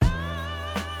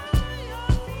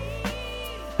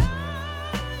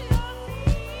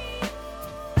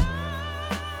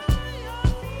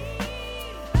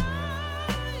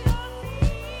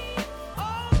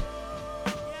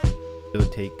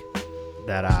take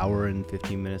that hour and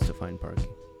 15 minutes to find parking.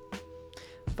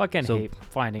 Fucking hate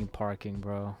finding parking,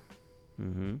 bro.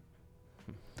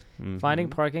 Finding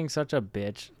parking such a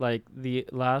bitch. Like the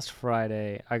last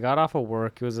Friday, I got off of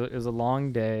work. It was a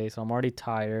long day, so I'm already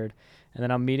tired. And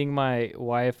then I'm meeting my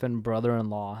wife and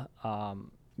brother-in-law.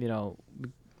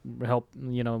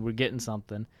 We're getting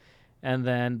something. And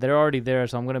then they're already there,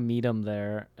 so I'm going to meet them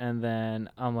there. And then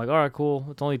I'm like, all right, cool.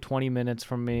 It's only 20 minutes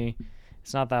from me.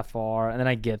 It's not that far. And then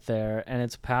I get there, and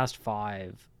it's past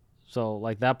 5. So,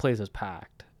 like, that place is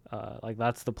packed. Like,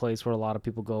 that's the place where a lot of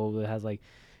people go. It has, like,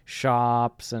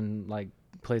 shops and, like,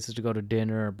 places to go to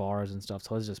dinner or bars and stuff.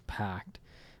 So it's just packed.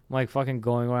 I'm, like, fucking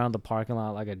going around the parking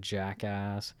lot like a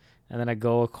jackass. And then I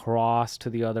go across to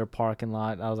the other parking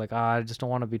lot. I was like, I just don't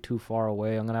want to be too far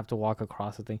away. I'm gonna have to walk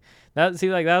across the thing. That's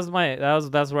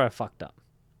where I fucked up.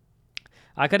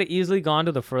 I could have easily gone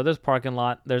to the furthest parking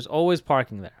lot. There's always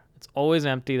parking there. It's always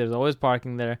empty. There's always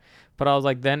parking there. But I was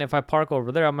like, then if I park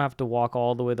over there, I'm gonna have to walk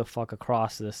all the way the fuck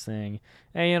across this thing.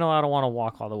 And I don't want to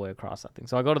walk all the way across that thing.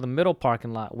 So I go to the middle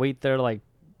parking lot, wait there like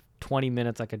 20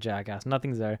 minutes like a jackass.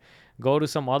 Nothing's there. Go to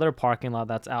some other parking lot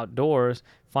that's outdoors.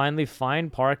 Finally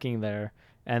find parking there.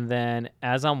 And then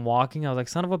as I'm walking, I was like,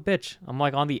 son of a bitch. I'm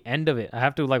like on the end of it. I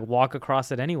have to like walk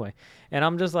across it anyway. And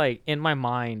I'm just like, in my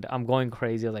mind, I'm going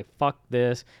crazy. I was like, fuck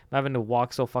this. I'm having to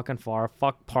walk so fucking far.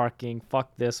 Fuck parking.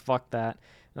 Fuck this. Fuck that.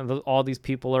 And all these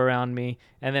people around me.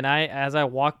 And then as I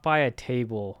walk by a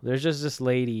table, there's just this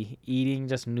lady eating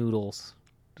just noodles.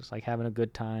 Just like having a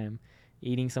good time.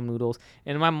 Eating some noodles.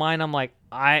 And in my mind, I'm like,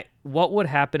 what would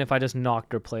happen if I just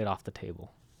knocked her plate off the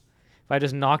table? If I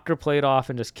just knocked her plate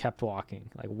off and just kept walking,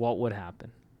 like what would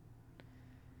happen?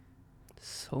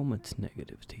 So much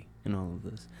negativity in all of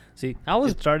this. See,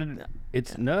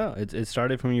 it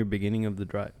started from your beginning of the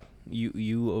drive.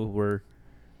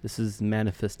 This is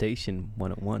manifestation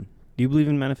 101. Do you believe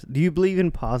in Do you believe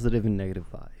in positive and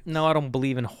negative vibes? No, I don't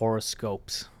believe in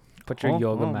horoscopes. Put your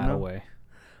yoga mat away.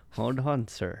 Hold on,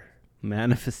 sir.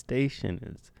 Manifestation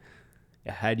is,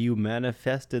 had you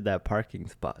manifested that parking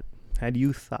spot, had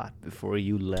you thought before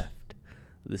you left,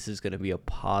 this is going to be a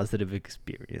positive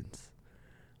experience,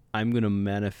 I'm going to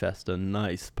manifest a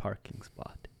nice parking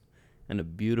spot and a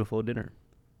beautiful dinner,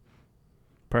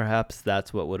 perhaps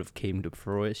that's what would have came to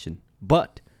fruition.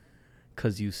 But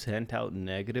because you sent out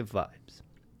negative vibes,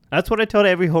 that's what I tell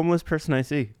every homeless person I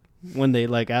see when they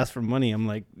like ask for money. I'm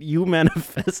like, you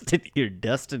manifested your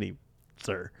destiny,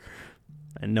 sir.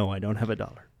 And no, I don't have $1.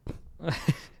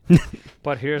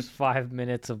 But here's 5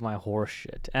 minutes of my horse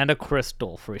shit and a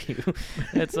crystal for you.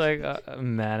 It's like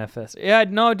manifest. Yeah,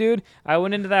 no, dude. I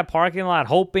went into that parking lot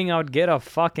hoping I would get a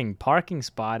fucking parking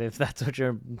spot, if that's what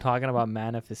you're talking about,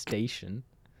 manifestation.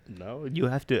 No, you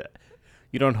have to.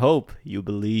 You don't hope. You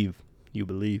believe. You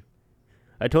believe.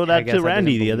 I told that to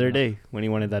Randy the other day when he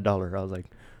wanted that $1. I was like,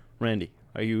 Randy,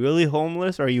 are you really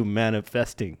homeless or are you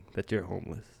manifesting that you're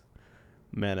homeless?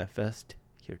 Manifest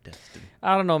your destiny.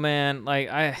 I don't know, man. Like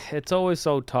it's always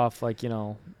so tough. Like,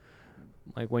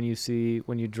 like when you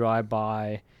drive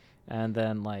by and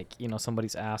then like,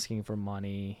 somebody's asking for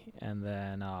money and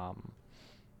then,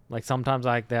 like sometimes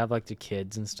like they have like the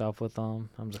kids and stuff with them.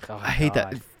 I'm just like, oh, I hate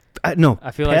God. that.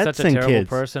 I feel like such a terrible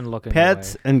person looking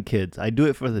pets away. And kids. I do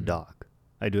it for the dog.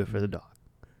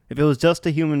 If it was just a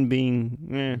human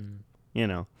being,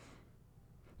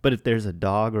 But if there's a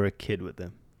dog or a kid with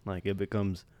them, like it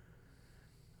becomes,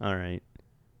 all right.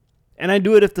 And I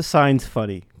do it if the sign's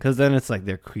funny, because then it's like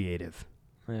they're creative,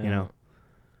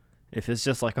 If it's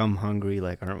just like I'm hungry,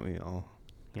 like aren't we all,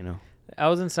 I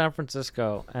was in San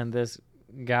Francisco and this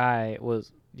guy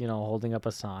was, holding up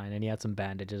a sign and he had some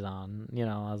bandages on.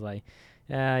 I was like,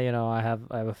 yeah, I have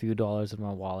a few dollars in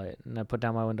my wallet. And I put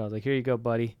down my window. I was like, here you go,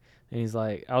 buddy. And he's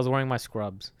like, I was wearing my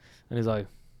scrubs. And he's like,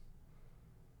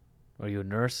 are you a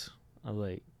nurse? I was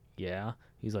like, yeah.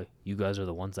 He's like, you guys are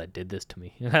the ones that did this to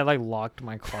me. And I like locked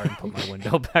my car and put my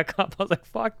window back up. I was like,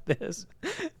 fuck this.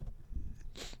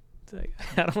 It's like,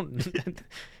 I don't.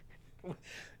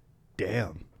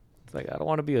 Damn. It's like, I don't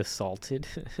want to be assaulted.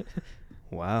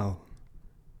 Wow.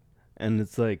 And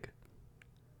it's like,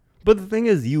 but the thing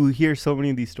is, you hear so many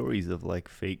of these stories of like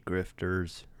fake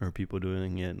grifters or people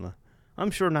doing it. I'm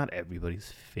sure not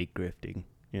everybody's fake grifting,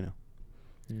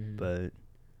 But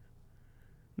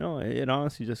no, it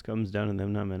honestly just comes down to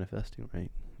them not manifesting, right?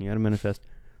 You got to manifest.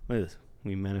 Look at this.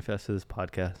 We manifested this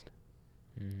podcast.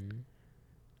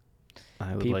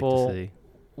 I would like to say.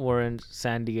 Were in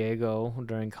San Diego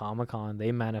during Comic-Con.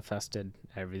 They manifested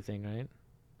everything, right?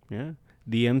 Yeah.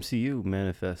 The MCU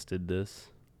manifested this,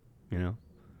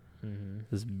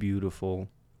 This beautiful.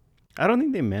 I don't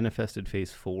think they manifested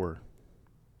Phase 4.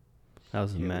 That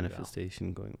was a Here we go.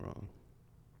 manifestation going wrong.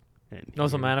 And No,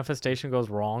 so manifestation goes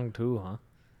wrong too, huh?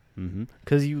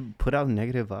 Because you put out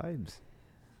negative vibes.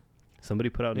 Somebody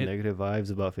put out It- negative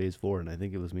vibes about Phase 4, and I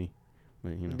think it was me.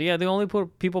 But, you know. Yeah, the only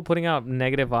people putting out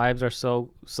negative vibes are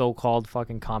so-called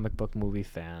fucking comic book movie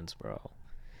fans, bro.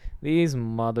 These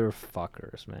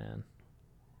motherfuckers, man.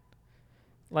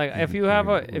 Like, if you have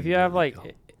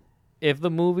if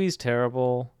the movie's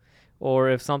terrible, or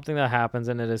if something that happens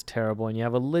and it is terrible, and you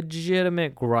have a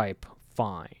legitimate gripe,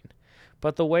 fine.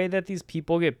 But the way that these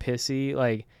people get pissy,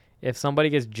 like, if somebody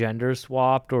gets gender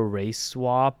swapped or race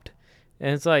swapped,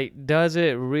 and it's like, does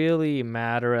it really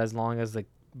matter as long as the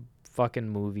fucking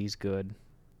movie's good?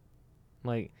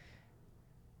 Like,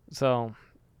 so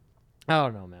I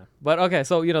don't know, man. But okay,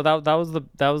 so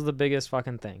that was the biggest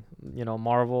fucking thing.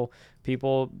 Marvel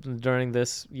people during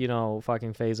this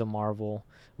fucking phase of Marvel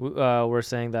were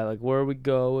saying that, like, where are we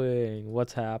going?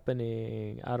 What's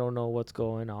happening? I don't know what's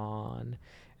going on.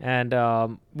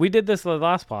 And we did this the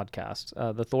last podcast,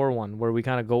 the Thor one, where we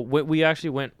kind of we actually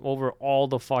went over all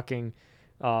the fucking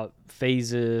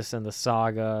phases and the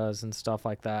sagas and stuff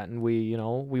like that, and we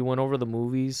went over the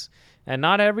movies, and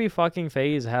not every fucking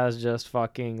phase has just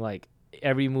fucking, like,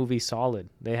 every movie solid.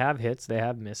 They have hits, they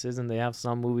have misses, and they have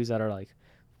some movies that are like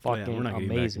fucking we're not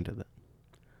getting amazing. back into that.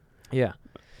 Yeah.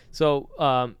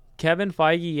 So Kevin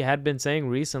Feige had been saying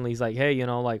recently, he's like, hey,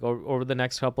 like, over the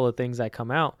next couple of things that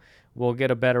come out, we'll get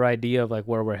a better idea of, like,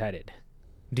 where we're headed.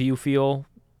 Do you feel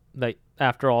like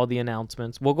after all the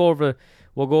announcements, we'll go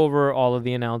over all of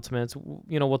the announcements.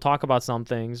 We'll talk about some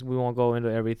things. We won't go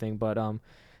into everything, but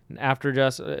after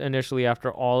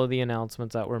all of the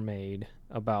announcements that were made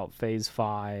about Phase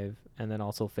 5 and then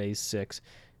also Phase 6,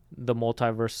 the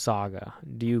multiverse saga,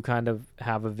 do you kind of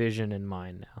have a vision in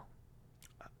mind now?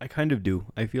 I kind of do.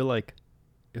 I feel like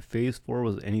if Phase 4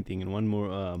 was anything, and one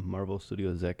more Marvel Studio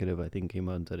executive, I think, came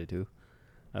out and said it too.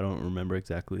 I don't remember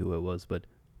exactly who it was, but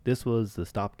this was the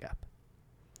stopgap.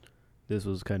 This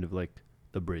was kind of like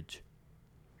the bridge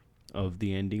of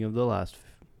the ending of the last,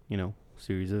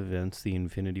 series of events, the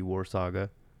Infinity War saga,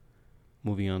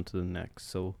 moving on to the next.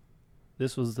 So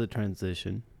this was the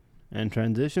transition, and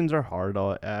transitions are hard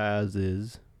as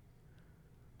is.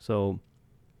 So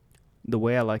the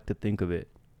way I like to think of it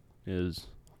is,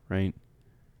 right,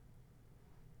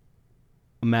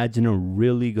 imagine a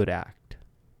really good act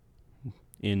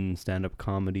in stand-up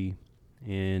comedy,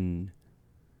 in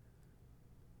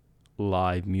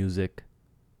live music,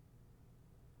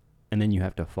 and then you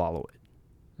have to follow it.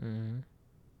 Mm-hmm.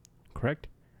 Correct?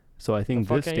 So I think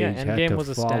this stage had Endgame to was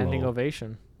a follow. standing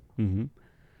ovation. Mm-hmm.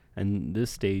 And this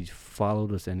stage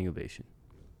followed a standing ovation.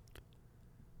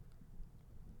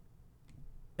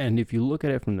 And if you look at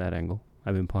it from that angle,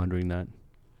 I've been pondering that.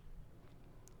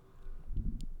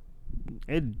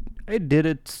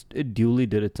 It duly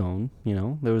did its own.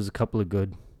 There was a couple of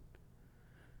good.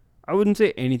 I wouldn't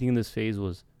say anything in this phase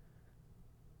was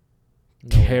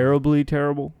terribly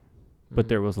terrible, but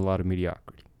there was a lot of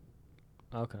mediocrity.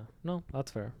 Okay. No, that's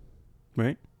fair.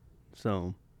 Right?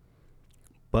 So,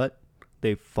 but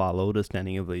they followed a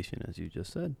standing ovation, as you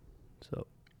just said. So,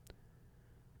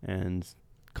 and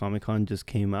Comic-Con just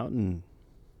came out and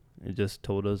it just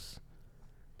told us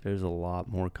there's a lot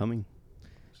more coming.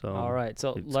 So, all right.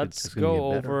 So let's gonna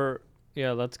go get better. over.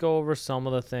 Yeah, let's go over some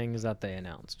of the things that they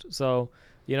announced. So,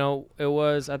 it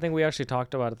was, I think we actually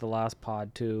talked about it the last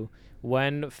pod too,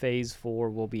 when Phase 4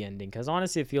 will be ending. Because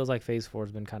honestly, it feels like Phase 4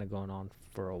 has been kind of going on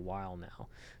for a while now.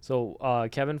 So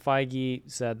Kevin Feige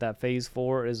said that Phase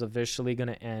 4 is officially going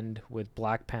to end with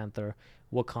Black Panther,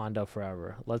 Wakanda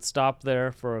Forever. Let's stop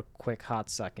there for a quick hot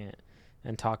second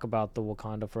and talk about the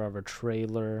Wakanda Forever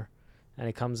trailer. And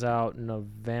it comes out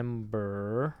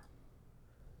November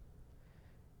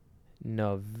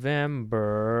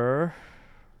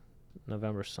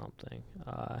something.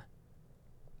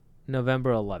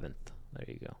 November 11th. There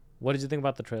you go. What did you think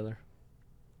about the trailer?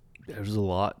 There's a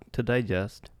lot to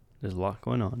digest. There's a lot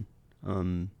going on.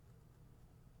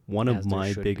 One As of there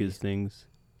my should biggest be. things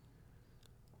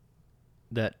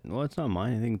that, well, it's not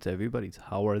mine. I think it's everybody's.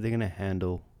 How are they going to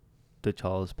handle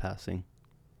T'Challa's passing?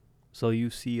 So you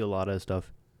see a lot of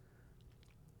stuff.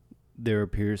 There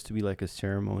appears to be like a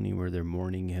ceremony where they're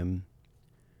mourning him.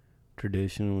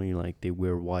 Traditionally, like, they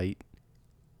wear white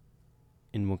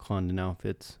in Wakandan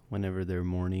outfits whenever they're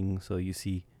mourning. So you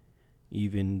see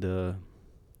even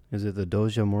is it the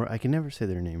Doja More? I can never say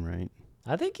their name right.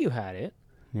 I think you had it.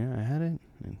 Yeah, I had it.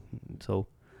 So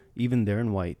even they're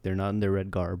in white. They're not in their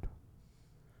red garb.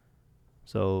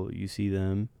 So you see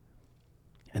them.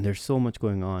 And there's so much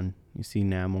going on. You see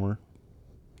Namor.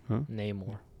 Huh?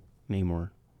 Namor. Namor.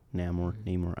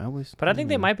 Namor. I always. But I think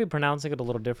they Namor. might be pronouncing it a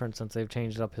little different since they've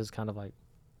changed up his kind of like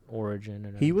origin.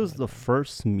 And He was everything the like that.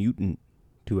 first mutant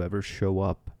to ever show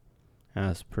up,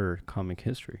 as per comic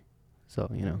history. So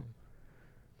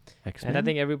X-Men. And I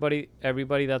think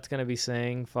everybody that's gonna be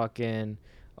saying fucking,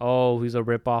 oh, he's a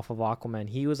ripoff of Aquaman.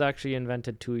 He was actually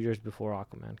invented 2 years before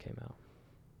Aquaman came out.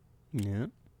 Yeah.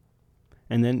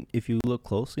 And then if you look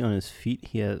closely on his feet,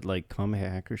 he has like comic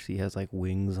accuracy. He has like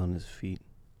wings on his feet,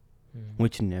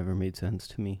 which never made sense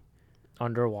to me.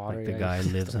 Underwater. Like the guy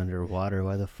lives underwater.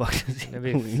 Why the fuck is he?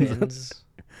 Maybe wings on- fins.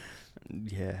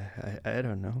 Yeah, I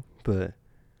don't know, but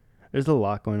there's a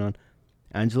lot going on.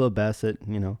 Angela Bassett,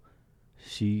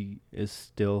 she is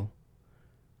still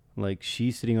like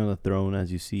she's sitting on the throne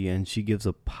as you see, and she gives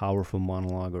a powerful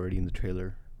monologue already in the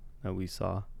trailer that we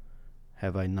saw.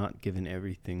 Have I not given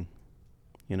everything?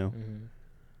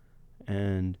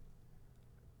 And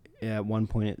at one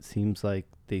point it seems like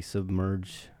they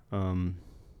submerge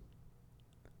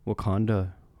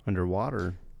Wakanda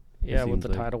underwater. Yeah, with seems the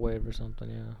like. tidal wave or something.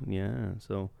 Yeah. Yeah,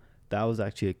 so that was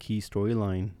actually a key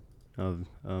storyline of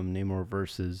Namor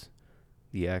versus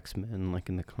the X-Men, like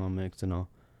in the comics and all.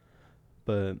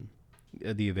 But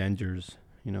the Avengers,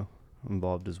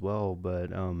 involved as well.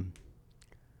 But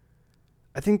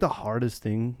I think the hardest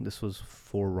thing, this was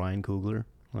for Ryan Coogler.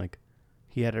 Like,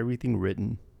 he had everything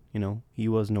written, He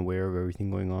wasn't aware of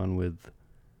everything going on with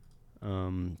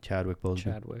Chadwick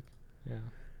Boseman. Yeah.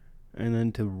 And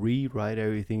then to rewrite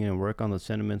everything and work on the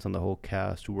sentiments on the whole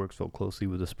cast who worked so closely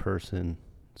with this person.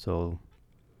 So,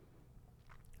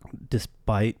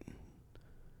 despite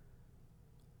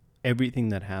everything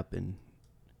that happened,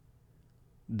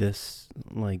 this,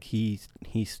 like, he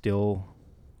still...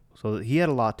 So, he had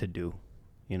a lot to do,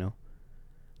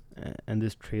 And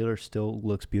this trailer still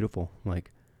looks beautiful.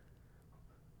 Like,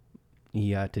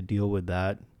 he had to deal with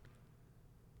that.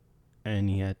 And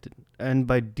he had to, and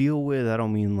by deal with, I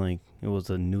don't mean like it was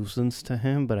a nuisance to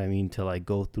him, but I mean to like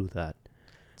go through that.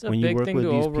 It's a big thing to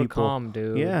overcome,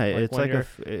 dude. Yeah, it's like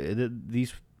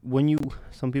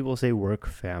some people say work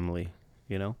family,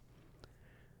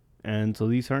 and so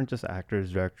these aren't just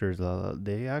actors, directors.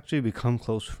 They actually become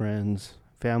close friends,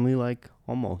 family, like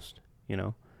almost,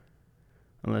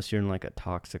 unless you're in like a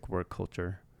toxic work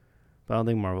culture. But I don't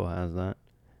think Marvel has that.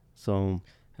 So.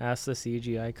 Ask the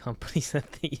CGI companies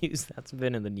that they use. That's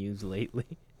been in the news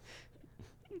lately.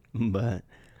 But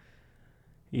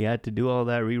he had to do all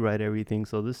that, rewrite everything.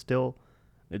 So it still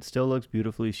looks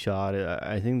beautifully shot.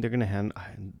 I think they're gonna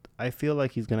I feel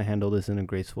like he's gonna handle this in a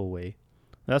graceful way.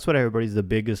 That's what the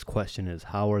biggest question is: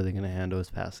 how are they gonna handle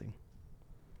his passing?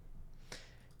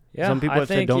 Yeah, some people have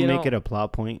said don't make it a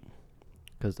plot point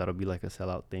because that'll be like a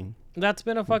sellout thing. That's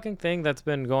been a fucking thing that's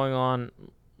been going on,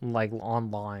 like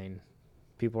online.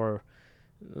 People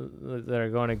that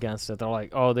are going against it. They're like,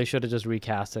 oh, they should have just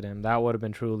recasted him. That would have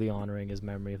been truly honoring his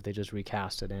memory if they just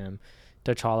recasted him.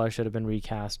 T'Challa should have been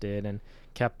recasted and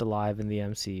kept alive in the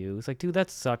MCU. It's like, dude,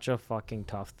 that's such a fucking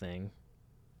tough thing.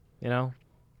 Like,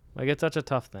 it's such a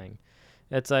tough thing.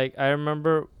 It's like, I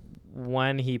remember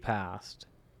when he passed,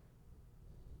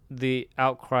 the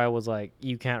outcry was like,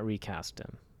 you can't recast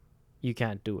him. You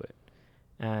can't do it.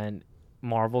 And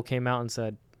Marvel came out and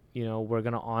said, we're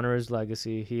going to honor his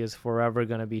legacy. He is forever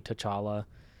going to be T'Challa.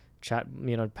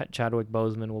 Chadwick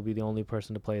Boseman will be the only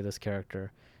person to play this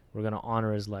character. We're going to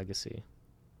honor his legacy.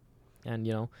 And,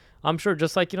 I'm sure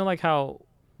just like, like how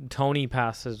Tony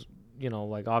passes,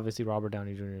 like obviously Robert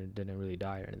Downey Jr. didn't really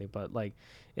die or anything, but like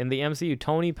in the MCU,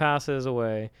 Tony passes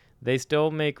away. They still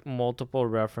make multiple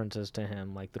references to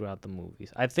him like throughout the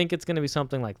movies. I think it's going to be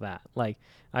something like that. Like,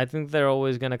 I think they're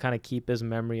always going to kind of keep his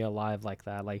memory alive like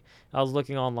that. Like, I was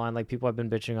looking online, like people have been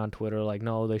bitching on Twitter, like,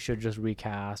 no, they should just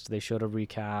recast. They should have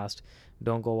recast.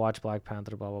 Don't go watch Black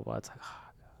Panther, blah, blah, blah. It's like, oh,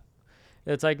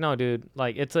 God. It's like, no, dude,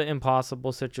 like it's an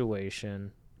impossible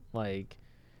situation. Like,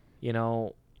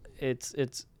 it's,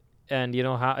 and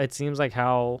how it seems like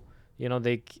how,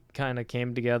 they kind of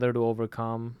came together to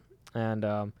overcome and,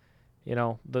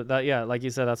 like you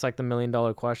said, that's like the $1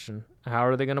 million question. How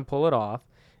are they going to pull it off?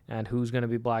 And who's going to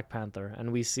be Black Panther?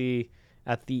 And we see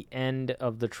at the end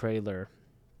of the trailer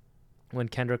when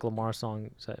Kendrick Lamar song,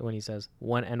 when he says,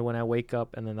 when I wake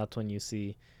up, and then that's when you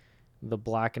see the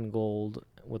black and gold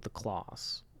with the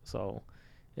claws. So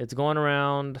it's going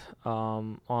around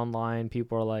online.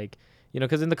 People are like,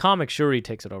 because in the comic, Shuri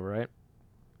takes it over, right?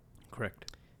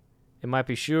 Correct. It might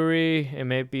be Shuri. It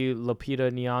may be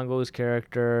Lupita Nyong'o's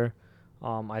character.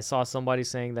 I saw somebody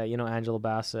saying that, Angela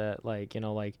Bassett, like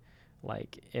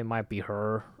it might be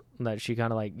her, that she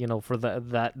kind of like, for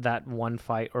that one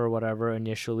fight or whatever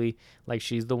initially, like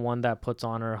she's the one that puts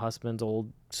on her husband's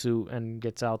old suit and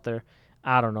gets out there.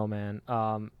 I don't know, man.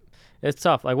 It's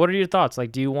tough. Like, what are your thoughts?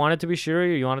 Like, do you want it to be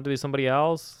Shuri or you want it to be somebody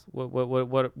else?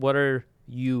 What are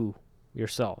you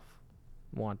yourself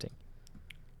wanting?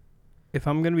 If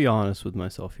I'm gonna be honest with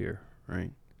myself here,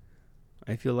 right?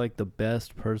 I feel like the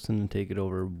best person to take it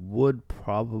over would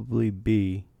probably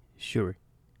be Shuri.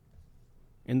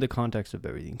 In the context of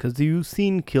everything. Because you've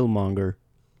seen Killmonger.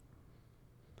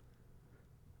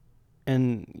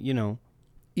 And, you know,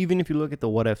 even if you look at the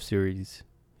What If series,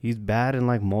 he's bad in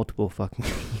like multiple fucking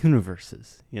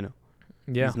universes, you know?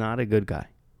 Yeah. He's not a good guy.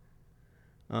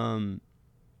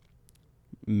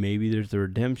 Maybe there's a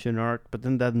redemption arc, but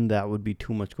then that would be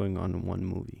too much going on in one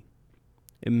movie.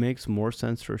 It makes more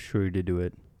sense for Shuri to do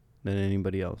it than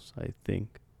anybody else, I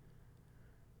think.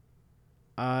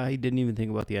 I didn't even think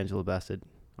about the Angela Bassett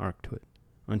arc to it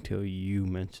until you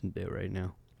mentioned it right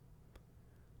now.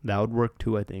 That would work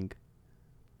too, I think.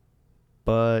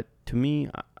 But to me,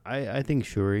 I think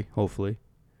Shuri, hopefully,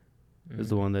 is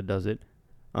the one that does it.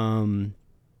 But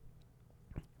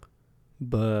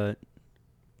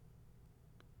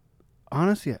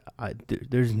honestly,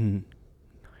 there's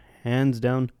hands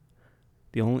down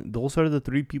those are the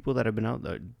three people that have been out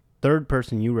there. Third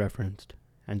person you referenced,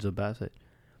 Angela Bassett.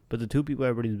 But the two people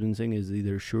everybody's been saying is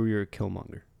either Shuri or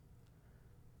Killmonger.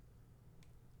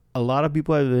 A lot of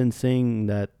people have been saying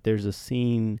that there's a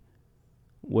scene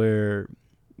where,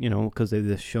 you know, because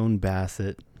they've shown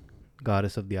Bassett,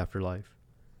 goddess of the afterlife.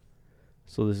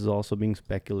 So this is also being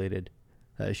speculated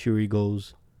that Shuri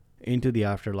goes into the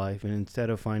afterlife, and instead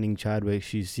of finding Chadwick,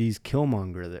 she sees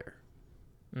Killmonger there.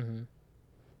 Mm-hmm.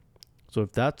 So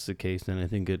if that's the case, then I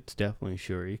think it's definitely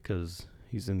Shuri, because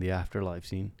he's in the afterlife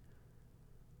scene.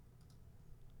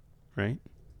 Right?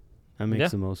 That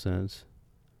makes the most sense.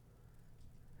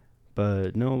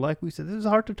 But no, like we said, this is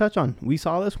hard to touch on. We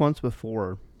saw this once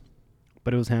before,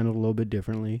 but it was handled a little bit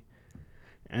differently.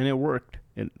 And it worked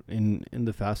in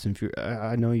the Fast and Furious.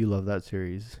 I know you love that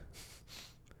series.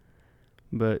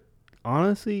 But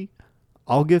honestly,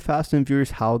 I'll give Fast and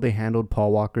Furious how they handled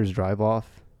Paul Walker's drive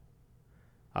off.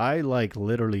 I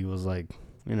literally was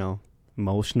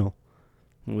emotional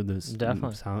with this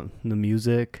Definitely. sound, the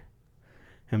music,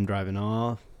 him driving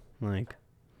off.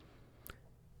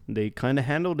 They kind of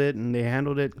handled it, and they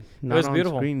handled it not was on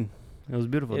beautiful. screen. It was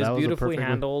beautiful. It was beautifully perfect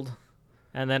handled.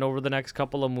 And then over the next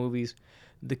couple of movies,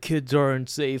 the kids are in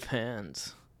safe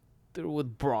hands. They're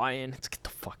with Brian. Let's get the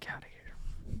fuck out of here.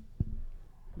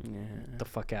 Yeah. Get the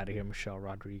fuck out of here, Michelle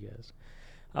Rodriguez.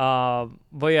 But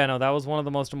yeah, no, that was one of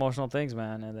the most emotional things,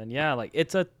 man. And then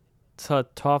it's a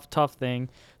tough thing.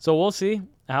 So we'll see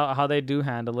how they do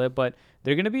handle it. But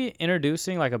they're gonna be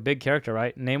introducing like a big character,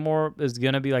 right? Namor is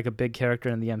gonna be like a big character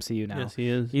in the MCU now. Yes, he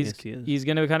is. He's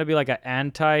gonna kind of be like an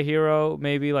anti-hero,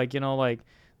 maybe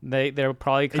they're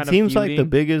probably kind of. It seems like feuding. the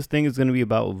biggest thing is going to be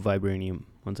about vibranium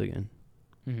once again.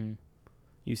 Mm-hmm.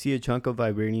 You see a chunk of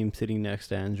vibranium sitting next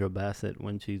to Angela Bassett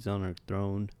when she's on her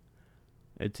throne.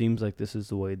 It seems like this is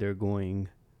the way they're going.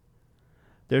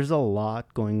 There's a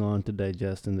lot going on to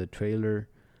digest in the trailer.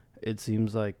 It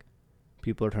seems like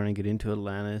people are trying to get into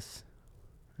Atlantis.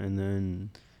 And then...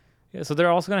 Yeah, so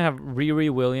they're also going to have Riri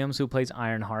Williams, who plays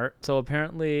Ironheart. So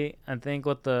apparently, I think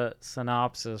what the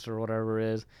synopsis or whatever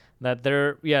is, that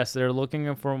they're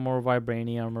looking for more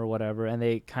vibranium or whatever, and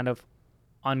they kind of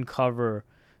uncover,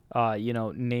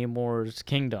 Namor's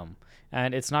kingdom.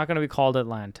 And it's not going to be called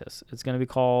Atlantis. It's going to be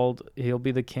called, he'll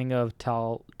be the king of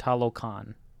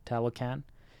Talokan,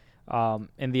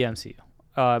 in the MCU.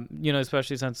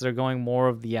 Especially since they're going more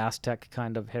of the Aztec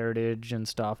kind of heritage and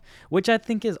stuff, which I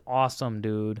think is awesome,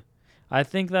 dude. I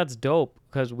think that's dope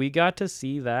because we got to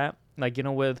see that,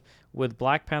 with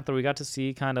Black Panther, we got to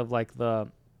see kind of like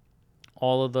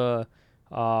all of the,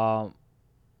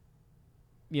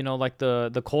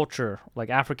 the culture, like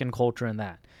African culture in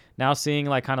that. Now seeing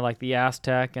kind of the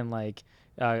Aztec and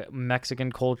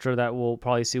Mexican culture that we'll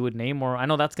probably see with Namor. I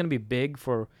know that's gonna be big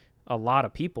for a lot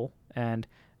of people, and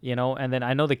and then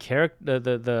I know the character,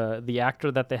 the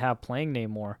actor that they have playing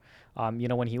Namor.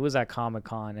 When he was at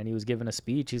Comic-Con and he was giving a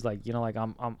speech, he's like,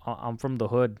 I'm from the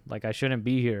hood, I shouldn't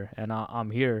be here, and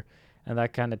I'm here, and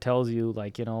that kind of tells you,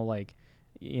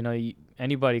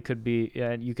 anybody could be,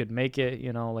 and you could make it,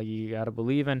 you gotta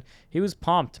believe. And he was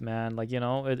pumped, man.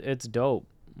 It's dope.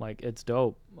 It's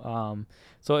dope.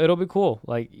 So it'll be cool.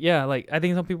 I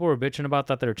think some people were bitching about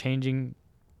that they're changing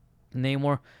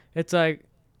Namor. It's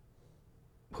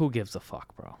who gives a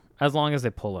fuck, bro? As long as they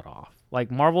pull it off.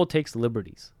 Marvel takes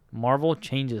liberties. Marvel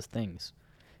changes things.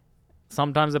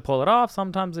 Sometimes they pull it off,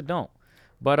 sometimes they don't.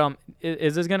 But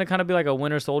is this gonna kind of be like a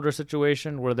Winter Soldier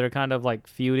situation where they're kind of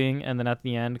feuding and then at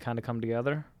the end kind of come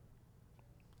together?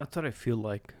 That's what I feel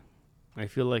like. I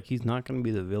feel like he's not going to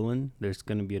be the villain. There's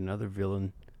going to be another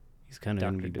villain. He's kind of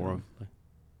going to Dr. be more Doom.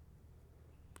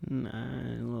 of nah,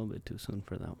 a little bit too soon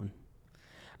for that one.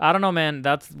 I don't know, man.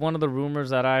 That's one of the rumors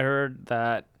that I heard,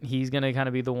 that he's gonna kind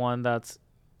of be the one that's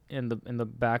in the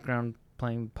background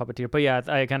playing puppeteer. But yeah,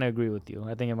 I kind of agree with you.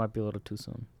 I think it might be a little too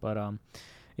soon. But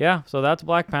yeah. So that's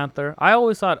Black Panther. I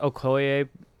always thought Okoye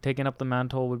taking up the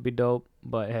mantle would be dope.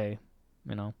 But hey,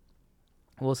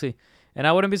 we'll see. And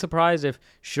I wouldn't be surprised if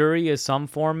Shuri is some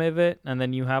form of it, and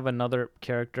then you have another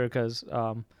character, because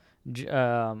what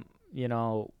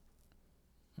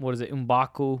is it,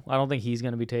 M'Baku? I don't think he's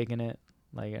gonna be taking it.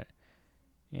 Like,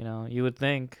 you would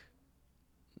think,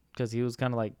 because he was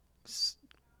kind of like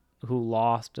who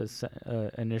lost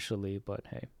initially. But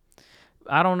hey,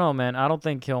 I don't know, man. I don't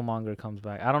think Killmonger comes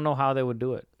back. I don't know how they would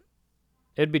do it.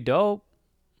 It'd be dope.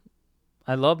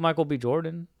 I love Michael B.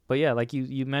 Jordan, but yeah, like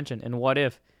you mentioned, and what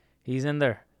if he's in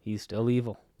there? He's still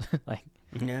evil. Like,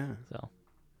 Yeah. so.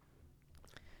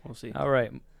 We'll see. All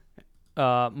right.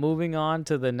 Moving on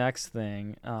to the next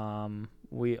thing.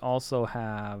 We also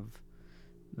have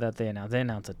that they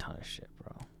announced a ton of shit,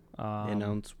 bro. They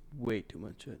announced way too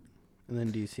much shit. And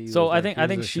then DC. So was I like, think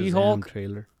 "Here's a She-Hulk- Shazam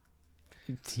trailer."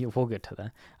 Yeah, we'll get to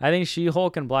that. I think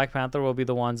She-Hulk and Black Panther will be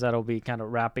the ones that'll be kind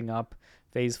of wrapping up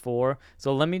Phase 4.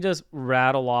 So let me just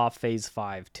rattle off Phase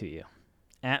 5 to you.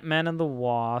 Ant-Man and the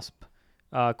Wasp,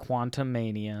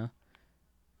 Quantumania,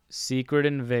 Secret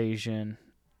Invasion,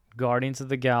 Guardians of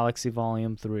the Galaxy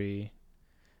Volume 3,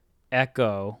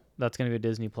 Echo, that's going to be a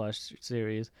Disney Plus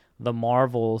series, The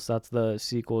Marvels, that's the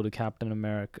sequel to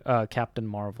Captain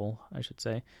Marvel, I should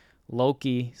say,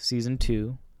 Loki Season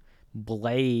 2,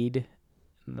 Blade,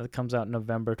 that comes out in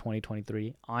November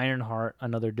 2023, Ironheart,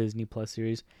 another Disney Plus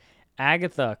series,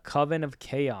 Agatha, Coven of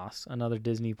Chaos, another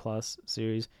Disney Plus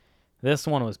series. This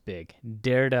one was big.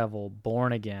 Daredevil,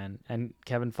 Born Again, and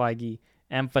Kevin Feige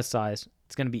emphasized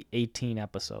it's going to be 18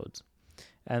 episodes.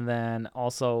 And then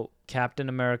also Captain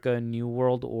America, New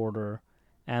World Order,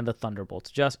 and the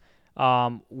Thunderbolts. Just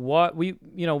what we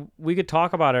could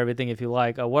talk about everything if you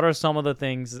like. What are some of the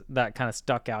things that kind of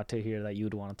stuck out to here that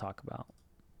you'd want to talk about?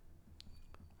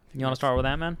 You want to start with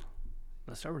Ant-Man?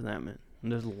 Let's start with Ant-Man.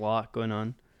 There's a lot going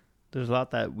on. There's a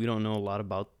lot that we don't know a lot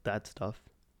about that stuff.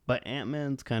 But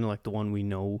Ant-Man's kind of like the one we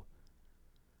know.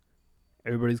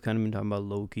 Everybody's kind of been talking about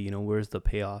Loki. Where's the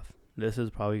payoff? This is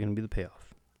probably going to be the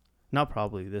payoff. Not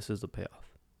probably. This is the payoff.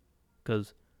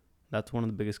 Because that's one of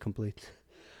the biggest complaints.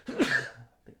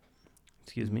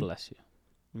 Excuse me. Bless you.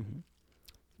 Mm-hmm.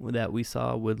 With that we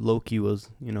saw with Loki was,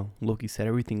 Loki set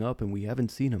everything up and we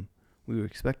haven't seen him. We were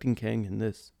expecting Kang in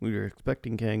this. We were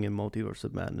expecting Kang in Multiverse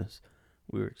of Madness.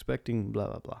 We were expecting blah,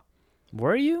 blah, blah.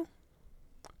 Were you?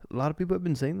 A lot of people have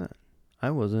been saying that. I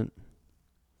wasn't.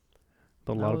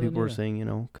 But a lot of people were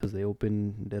saying, because they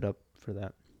opened it up for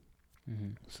that.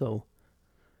 Mm-hmm. So,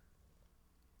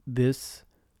 this,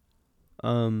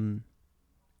 in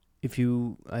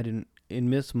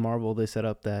Miss Marvel, they set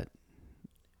up that,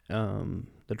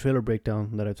 the trailer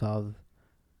breakdown that I saw of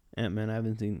Ant-Man. I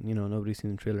haven't seen, nobody's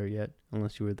seen the trailer yet,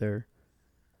 unless you were there.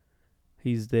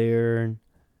 He's there, and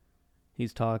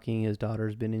he's talking. His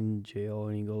daughter's been in jail,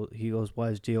 and he goes, why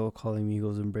is jail calling me? He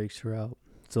goes and breaks her out.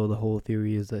 So the whole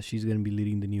theory is that she's going to be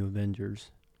leading the new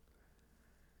Avengers.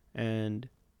 And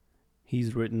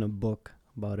he's written a book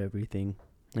about everything,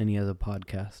 and he has a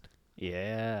podcast.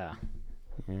 Yeah.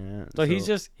 Yeah. So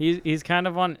he's kind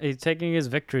of he's taking his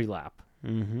victory lap.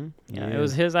 Mm-hmm. Yeah, it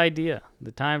was his idea.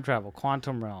 The time travel,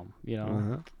 quantum realm,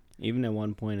 Uh-huh. Even at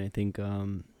one point, I think I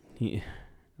don't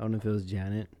know if it was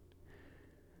Janet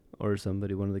or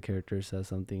somebody, one of the characters says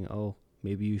something, oh,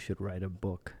 maybe you should write a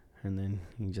book. And then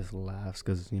he just laughs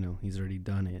because, he's already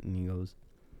done it. And he goes,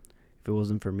 if it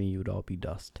wasn't for me, you'd all be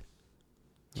dust.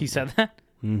 He said that?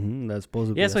 Mm-hmm. That's supposed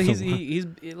to be. Yeah, so he's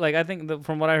like, I think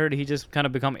from what I heard, he just kind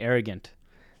of become arrogant.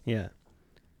 Yeah.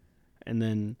 And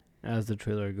then as the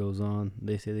trailer goes on,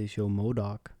 they say they show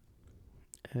MODOK.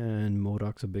 And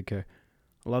MODOK's a big character.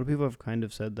 A lot of people have kind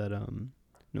of said that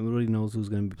nobody knows who's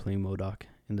going to be playing MODOK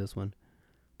in this one.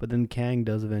 But then Kang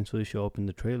does eventually show up in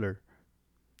the trailer.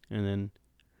 And then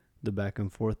the back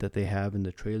and forth that they have in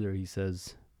the trailer, he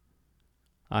says,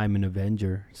 I'm an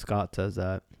Avenger. Scott says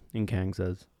that. And Kang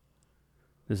says,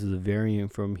 this is a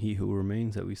variant from He Who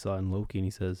Remains that we saw in Loki. And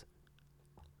he says,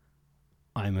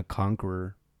 I'm a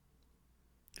conqueror.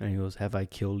 And he goes, have I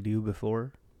killed you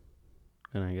before?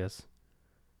 And I guess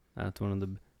that's one of the...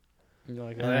 You're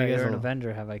like, oh, yeah, you're an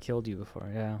Avenger. Have I killed you before?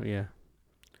 Yeah. Yeah.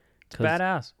 It's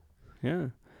badass. Yeah.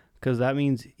 Because that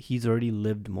means he's already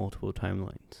lived multiple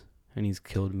timelines. And he's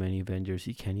killed many Avengers.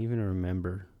 He can't even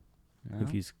remember No.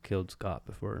 if he's killed Scott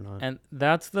before or not. And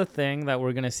that's the thing that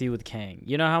we're going to see with Kang.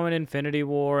 You know how in Infinity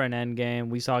War and Endgame,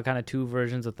 we saw kind of two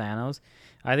versions of Thanos?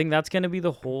 I think that's going to be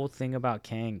the whole thing about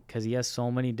Kang because he has so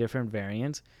many different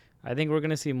variants. I think we're going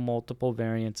to see multiple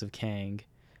variants of Kang.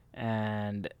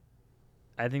 And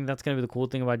I think that's going to be the cool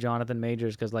thing about Jonathan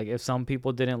Majors because, like, if some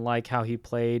people didn't like how he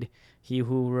played He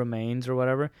Who Remains or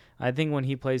whatever, I think when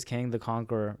he plays Kang the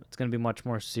Conqueror, it's going to be much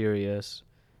more serious,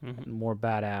 more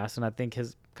badass. And I think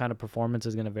his kind of performance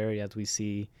is going to vary as we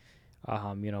see,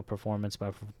 performance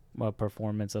by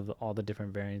performance of all the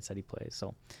different variants that he plays.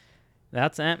 So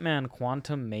that's Ant-Man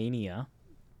Quantumania.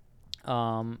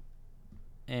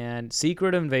 And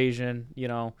Secret Invasion,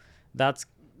 that's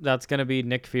going to be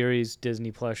Nick Fury's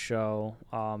Disney Plus show.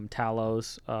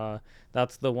 Talos,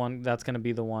 that's the one. That's going to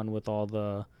be the one with all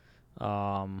the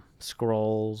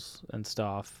scrolls and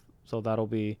stuff. So that'll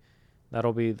be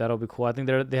cool. I think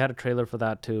they had a trailer for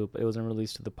that too, but it wasn't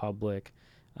released to the public.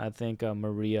 I think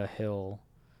Maria Hill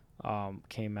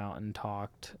came out and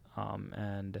talked,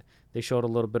 and they showed a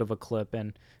little bit of a clip.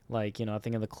 And I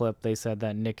think in the clip they said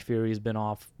that Nick Fury's been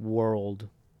off world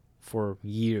for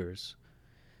years.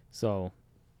 So,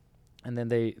 and then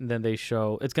they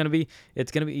show it's gonna be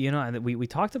and we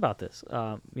talked about this.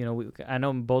 I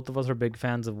know both of us are big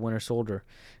fans of Winter Soldier.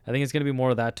 I think it's gonna be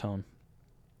more of that tone.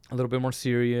 A little bit more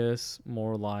serious,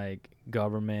 more like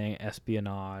government,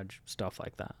 espionage, stuff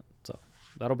like that. So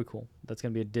that'll be cool. That's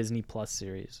going to be a Disney Plus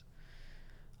series.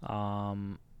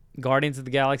 Guardians of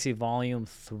the Galaxy Volume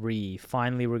 3.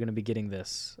 Finally, we're going to be getting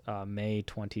this May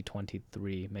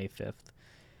 2023, May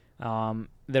 5th.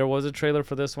 There was a trailer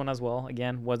for this one as well.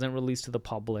 Again, wasn't released to the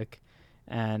public.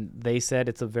 And they said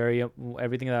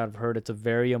everything that I've heard, it's a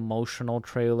very emotional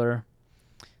trailer.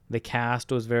 The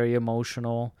cast was very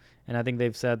emotional. And I think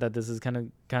they've said that this is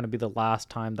kind of be the last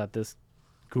time that this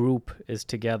group is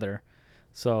together.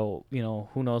 So,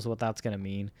 who knows what that's going to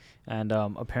mean. And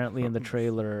apparently in the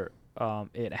trailer,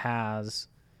 it has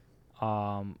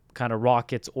kind of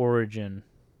Rocket's origin.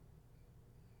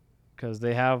 Because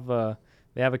they have a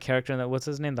character in that, what's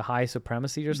his name? The High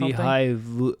Supremacy or something?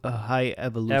 The High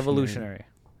Evolutionary. Evolutionary.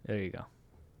 There you go.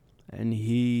 And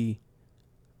he,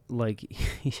 the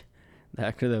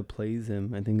actor that plays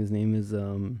him, I think his name is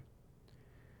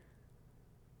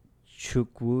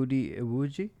Chukwudi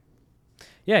Iwuji.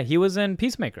 Yeah, he was in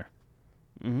Peacemaker.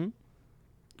 Mm-hmm.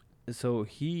 So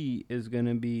he is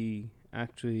gonna be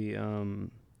actually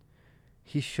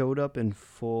he showed up in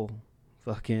full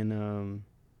fucking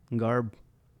garb,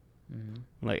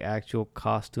 like actual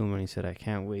costume, and he said, "I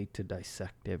can't wait to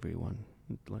dissect everyone."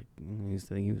 Like he was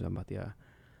talking about the eye.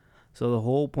 So the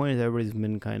whole point is everybody's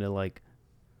been kind of like,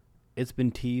 it's been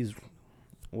teased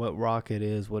what Rocket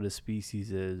is, what his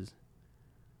species is.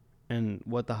 And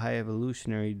what the High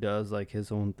Evolutionary does, like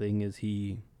his own thing, is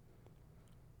he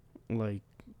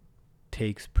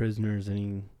takes prisoners and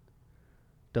he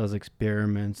does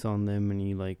experiments on them, and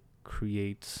he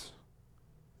creates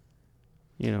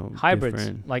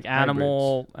hybrids, like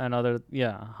animal hybrids. And other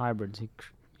hybrids.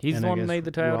 He's the one who made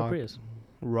the Toyota Prius.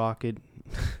 Rocket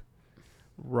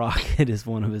is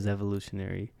one of his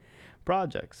evolutionary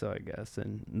projects, so I guess,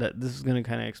 and that this is gonna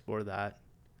kind of explore that.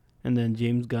 And then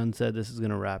James Gunn said this is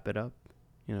going to wrap it up,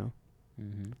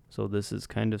 So this is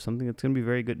kind of something that's going to be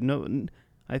very good. No,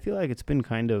 I feel like it's been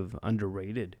kind of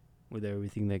underrated with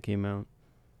everything that came out.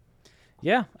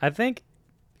 Yeah, I think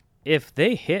if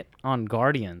they hit on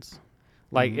Guardians,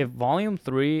 if Volume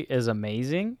 3 is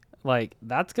amazing,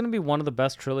 that's going to be one of the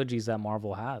best trilogies that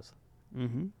Marvel has.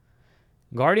 Mm-hmm.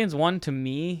 Guardians 1 to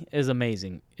me is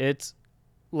amazing. It's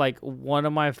one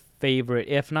of my favorite,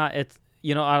 if not, it's,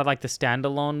 out of the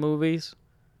standalone movies,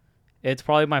 it's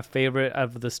probably my favorite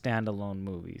of the standalone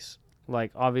movies.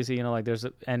 Obviously, there's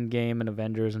Endgame and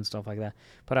Avengers and stuff like that.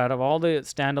 But out of all the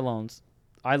standalones,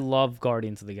 I love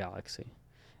Guardians of the Galaxy.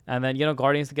 And then,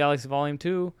 Guardians of the Galaxy Volume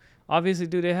 2, obviously,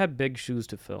 dude, they had big shoes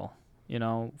to fill,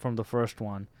 from the first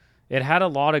one. It had a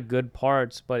lot of good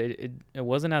parts, but it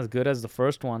wasn't as good as the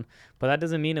first one. But that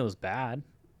doesn't mean it was bad.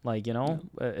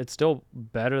 It's still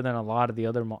better than a lot of the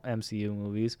other MCU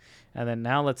movies. And then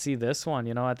now let's see this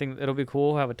one. I think it'll be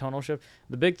cool, have a tonal shift.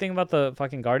 The big thing about the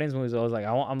fucking Guardians movies, I was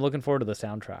I'm looking forward to the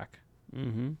soundtrack.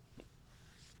 Mm-hmm.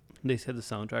 They said the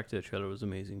soundtrack to the trailer was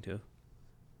amazing too.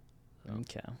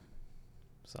 Okay.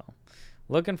 So,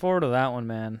 looking forward to that one,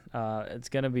 man. It's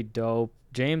going to be dope.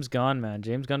 James Gunn, man.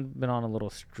 James Gunn been on a little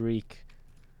streak.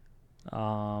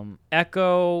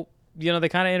 Echo... they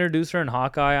kind of introduced her in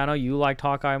Hawkeye. I know you liked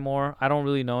Hawkeye more. I don't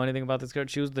really know anything about this girl.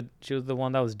 She was the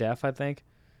one that was deaf, I think.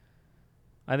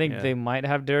 They might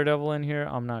have Daredevil in here.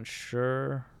 I'm not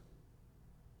sure.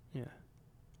 Yeah.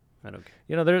 I don't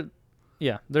care.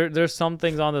 Yeah, there's some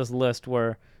things on this list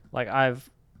where like I've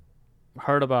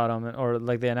heard about them or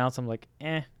like they announce them like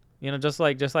just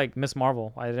like Miss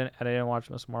Marvel. I didn't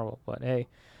watch Miss Marvel, but hey,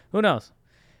 who knows?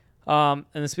 And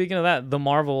then speaking of that, the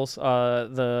Marvels,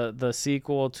 the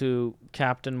sequel to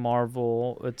Captain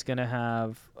Marvel, it's gonna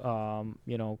have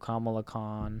Kamala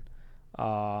Khan,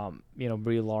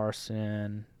 Brie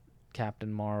Larson,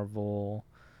 Captain Marvel,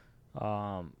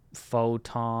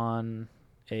 Photon,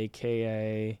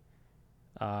 aka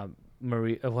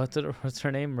Maria. What's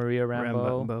her name? Maria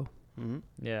Rambeau. Mm-hmm.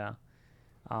 Yeah.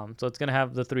 So it's gonna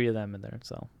have the three of them in there.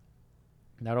 So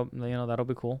that'll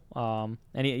be cool.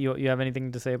 You have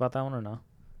anything to say about that one or no?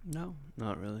 No,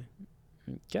 not really.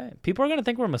 Okay. People are gonna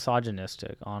think we're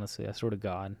misogynistic. Honestly, I swear to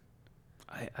God.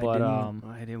 I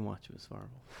didn't watch Miss Marvel.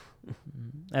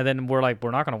 And then we're like,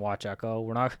 we're not gonna watch Echo.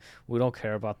 We don't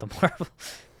care about the Marvel.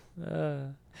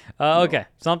 Okay,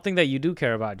 something that you do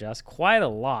care about, Jess, quite a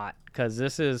lot, because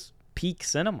this is peak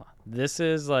cinema. This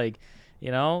is like,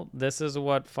 this is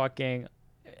what fucking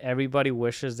everybody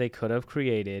wishes they could have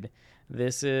created.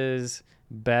 This is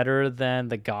better than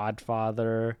The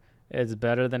Godfather. It's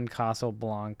better than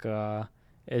Casablanca.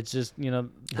 It's just,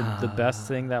 the best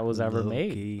thing that was ever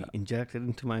made. Inject it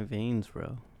into my veins,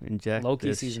 bro. Inject Loki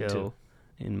this season show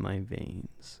 2 in my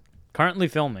veins. Currently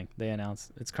filming, they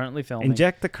announced. It's currently filming.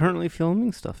 Inject the currently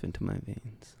filming stuff into my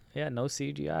veins. Yeah, no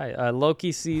CGI.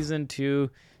 Loki season 2,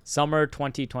 summer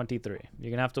 2023.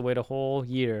 You're gonna have to wait a whole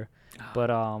year.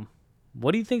 But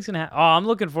what do you think's gonna happen? Oh, I'm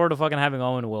looking forward to fucking having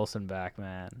Owen Wilson back,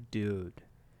 man. Dude.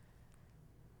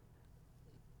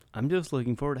 I'm just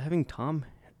looking forward to having Tom.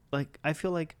 Like, I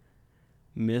feel like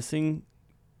missing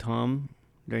Tom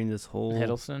during this whole...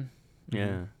 Hiddleston? Yeah.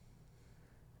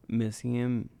 Mm-hmm. Missing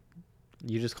him.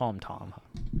 You just call him Tom.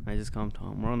 I just call him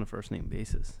Tom. We're on a first name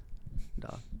basis,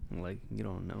 dog. Like, you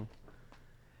don't know.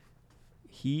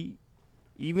 He,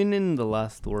 even in the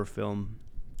last Thor film,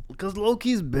 because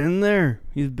Loki's been there.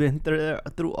 He's been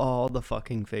through all the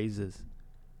fucking phases.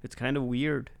 It's kind of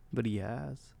weird, but he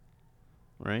has.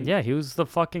 Right? Yeah, he was the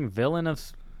fucking villain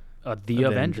of the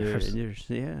Avengers.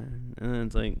 Yeah. And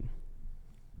it's like,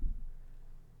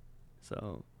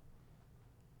 so,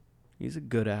 he's a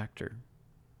good actor.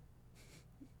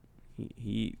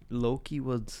 Loki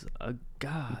was a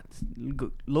god.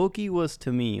 Loki was,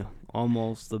 to me,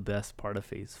 almost the best part of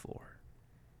Phase 4.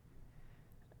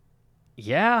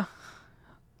 Yeah.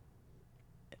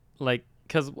 Like,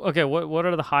 because, okay, what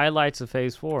are the highlights of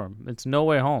Phase 4? It's No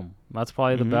Way Home. That's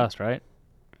probably the best, right?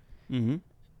 Mm-hmm.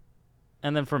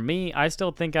 And then for me, I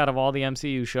still think out of all the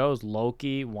MCU shows,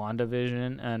 Loki,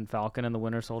 WandaVision, and Falcon and the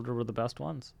Winter Soldier were the best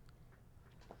ones.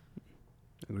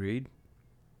 Agreed.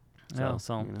 Yeah,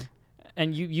 so...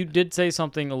 And you did say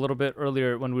something a little bit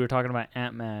earlier when we were talking about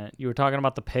Ant-Man. You were talking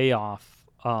about the payoff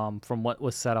from what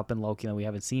was set up in Loki, and we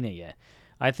haven't seen it yet.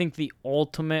 I think the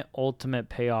ultimate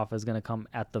payoff is going to come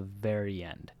at the very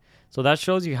end. So that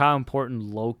shows you how important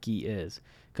Loki is.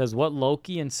 Because what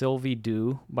Loki and Sylvie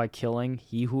do by killing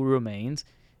He Who Remains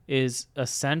is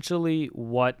essentially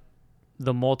what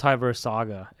the multiverse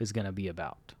saga is going to be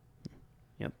about.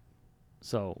 Yep.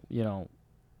 So,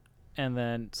 and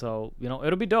then,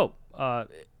 it'll be dope.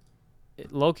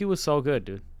 Loki was so good,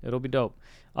 dude. It'll be dope.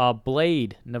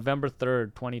 Blade, November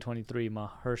 3rd, 2023,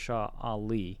 Mahershala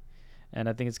Ali. And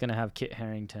I think it's going to have Kit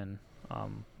Harington,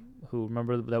 who,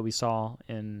 remember that we saw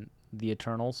in The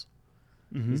Eternals?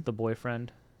 Mm-hmm. He's the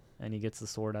boyfriend, and he gets the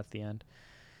sword at the end.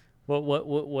 What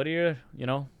are your,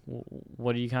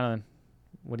 what do you think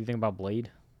about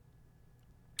Blade?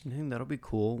 I think that'll be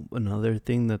cool. Another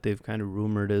thing that they've kind of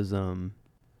rumored is, I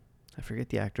forget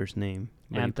the actor's name.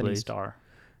 Anthony Starr.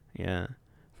 Yeah,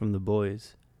 from The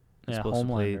Boys. He's supposed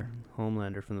Homelander. To play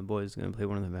Homelander from The Boys is going to play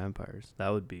one of the vampires.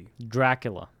 That would be...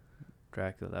 Dracula.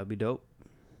 That'd be dope.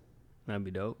 That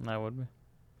would be.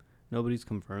 Nobody's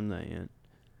confirmed that yet.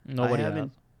 Nobody has.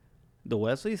 The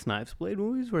Wesley Snipes Blade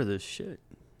movies were the shit,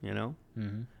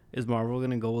 Mm-hmm. Is Marvel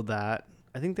going to go with that?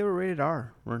 I think they were rated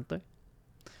R, weren't they?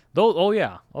 Oh,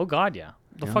 yeah. Oh, God, yeah.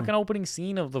 The fucking opening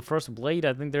scene of the first Blade,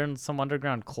 I think they're in some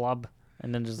underground club,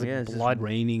 and then just blood. Just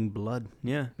raining blood.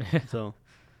 Yeah. So,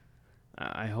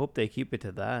 I hope they keep it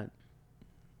to that.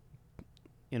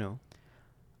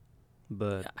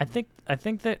 But I think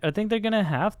they're gonna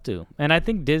have to, and I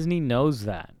think Disney knows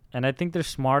that, and I think they're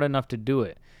smart enough to do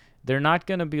it. They're not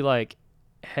gonna be like,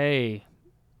 hey,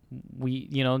 we,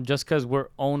 just because we're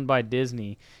owned by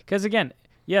Disney. Because again,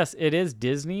 yes, it is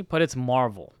Disney, but it's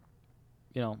Marvel.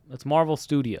 It's Marvel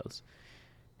Studios.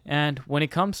 And when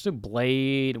it comes to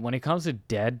Blade, when it comes to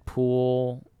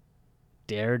Deadpool,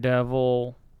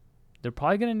 Daredevil, they're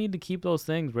probably going to need to keep those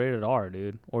things rated R,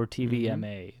 dude, or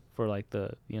TVMA for like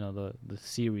the the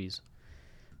series.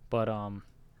 But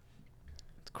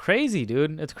it's crazy,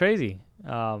 dude. It's crazy.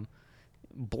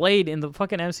 Blade in the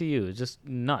fucking MCU is just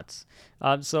nuts.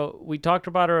 So we talked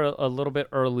about her a little bit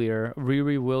earlier.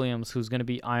 Riri Williams, who's going to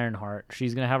be Ironheart.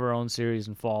 She's going to have her own series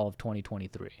in fall of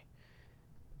 2023.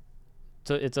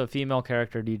 So it's a female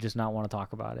character. Do you just not want to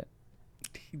talk about it?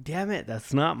 Damn it,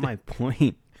 that's not my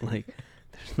point. Like,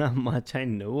 there's not much I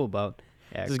know about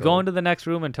Echo. Just go into the next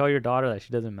room and tell your daughter that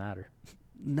she doesn't matter.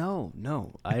 No,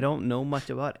 I don't know much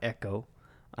about Echo.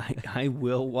 I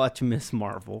will watch Miss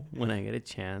Marvel when I get a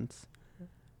chance.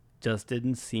 Just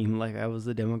didn't seem like I was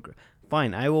a Democrat.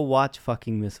 Fine, I will watch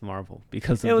fucking Miss Marvel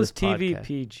because of it was this podcast.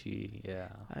 TVPG, yeah.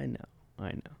 I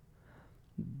know.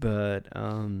 But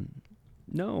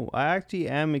no, I actually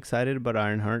am excited about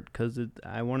Ironheart because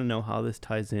I want to know how this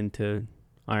ties into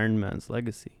Iron Man's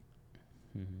legacy.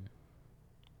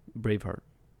 Braveheart,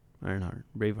 Ironheart,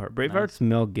 Braveheart. Braveheart's Nice.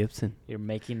 Mel Gibson. You're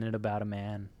making it about a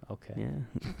man. Okay. Yeah.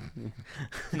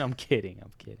 No, I'm kidding.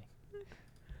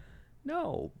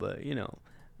 No, but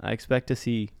I expect to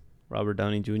see Robert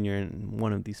Downey Jr. in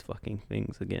one of these fucking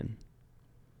things again.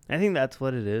 I think that's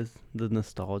what it is. The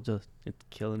nostalgia, it's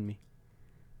killing me.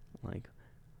 Like,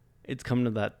 it's come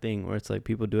to that thing where it's like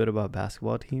people do it about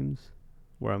basketball teams,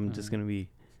 where I'm just going to be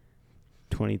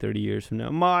 20, 30 years from now.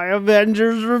 My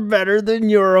Avengers were better than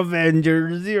your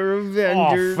Avengers. Your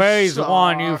Avengers. Phase suck.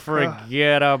 1, you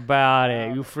forget about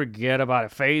it. You forget about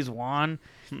it. Phase 1?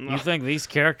 You think these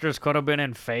characters could have been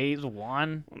in Phase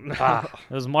 1? It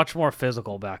was much more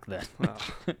physical back then.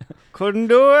 Couldn't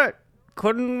do it.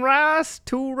 Couldn't last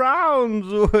 2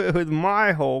 rounds with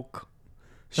my Hulk.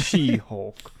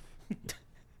 She-Hulk.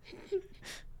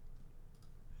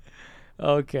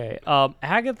 Okay.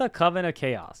 Agatha Coven of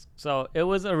Chaos. So it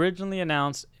was originally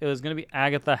announced it was going to be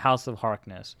Agatha House of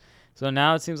Harkness. So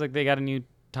now it seems like they got a new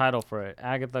title for it.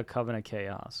 Agatha Coven of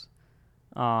Chaos.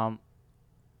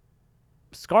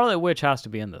 Scarlet Witch has to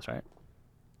be in this, right?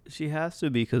 She has to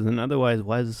be, because otherwise,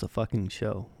 why is this a fucking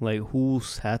show? Like, who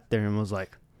sat there and was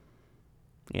like,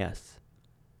 yes,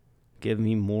 give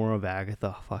me more of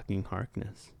Agatha fucking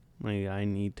Harkness. Like, I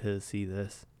need to see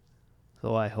this.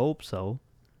 So I hope so.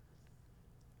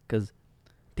 Because,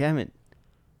 damn it.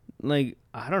 Like,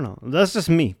 I don't know. That's just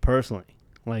me, personally.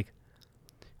 Like,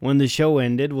 when the show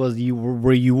ended,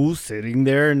 were you sitting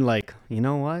there and like, you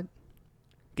know what?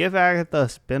 Give Agatha a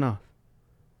spinoff.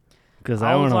 Because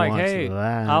I want to watch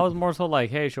that. I was more so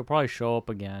like, hey, she'll probably show up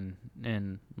again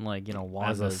in, like,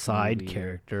 Wanda's as a side movie.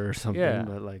 character or something. Yeah.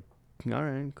 But, like, all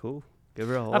right, cool. Give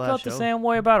her a whole I felt the same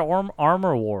way about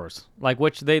Armor Wars, like,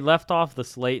 which they left off the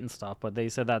slate and stuff, but they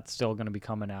said that's still going to be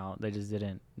coming out. They just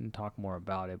didn't talk more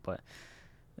about it, but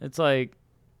it's like,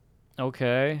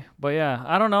 okay. But, yeah,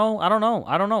 I don't know. I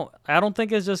don't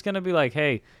think it's just going to be like,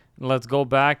 hey, let's go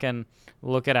back and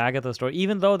look at Agatha's story.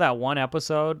 Even though that one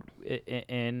episode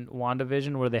in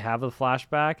WandaVision where they have the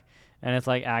flashback and it's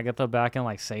like Agatha back in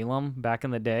like Salem back in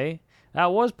the day,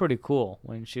 that was pretty cool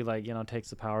when she like,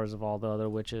 takes the powers of all the other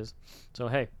witches. So,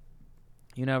 hey,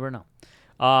 you never know.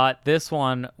 This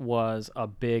one was a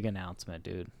big announcement,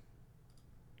 dude.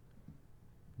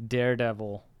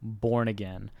 Daredevil Born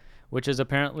Again, which is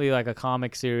apparently like a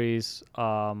comic series.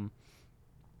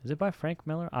 Is it by Frank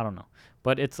Miller? I don't know.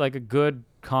 But it's like a good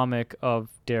comic of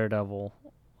Daredevil.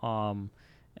 So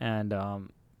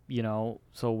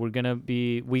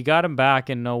we got him back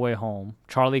in No Way Home.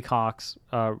 Charlie Cox,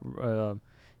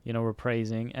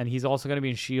 reprising. And he's also going to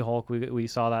be in She-Hulk. We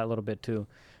saw that a little bit too.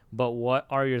 But what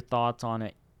are your thoughts on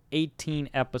an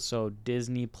 18-episode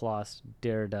Disney Plus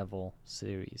Daredevil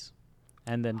series?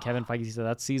 And then Kevin Feige said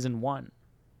that's season 1.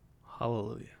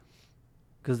 Hallelujah.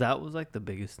 Because that was like the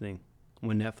biggest thing.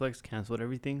 When Netflix canceled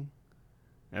everything,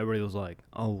 everybody was like,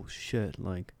 oh shit,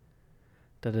 like,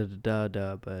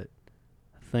 da-da-da-da-da, but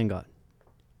thank God.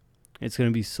 It's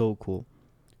going to be so cool.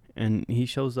 And he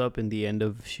shows up in the end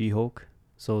of She-Hulk,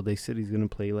 so they said he's going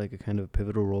to play like a kind of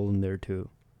pivotal role in there too.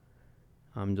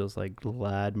 I'm just like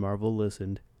glad Marvel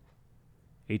listened.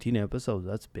 18 episodes,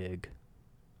 that's big.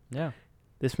 Yeah.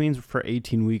 This means for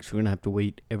 18 weeks, we're going to have to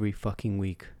wait every fucking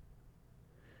week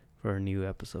for a new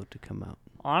episode to come out.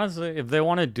 Honestly, if they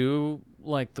want to do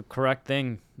like the correct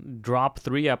thing, drop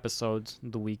 3 episodes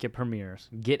the week it premieres,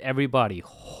 get everybody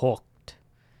hooked,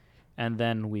 and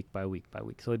then week by week.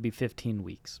 So it'd be 15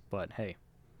 weeks. But hey,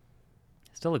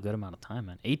 still a good amount of time,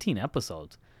 man. 18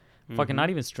 episodes. Mm-hmm. Fucking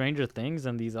not even Stranger Things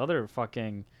and these other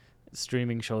fucking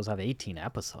streaming shows have 18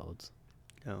 episodes.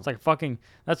 Oh. It's like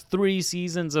that's 3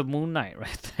 seasons of Moon Knight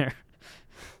right there.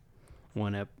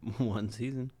 One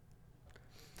season.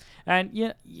 And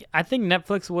yeah, I think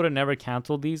Netflix would have never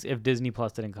canceled these if Disney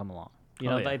Plus didn't come along.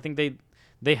 I think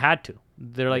They had to.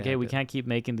 They're like, They hey, had we to. can't keep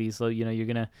making these. So you're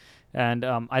gonna, and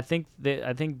I think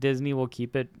Disney will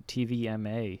keep it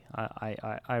TVMA.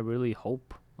 I really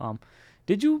hope.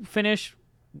 Did you finish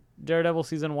Daredevil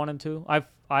season 1 and 2?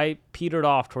 I petered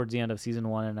off towards the end of season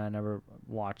 1 and I never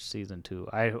watched season 2.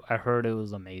 I heard it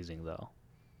was amazing though.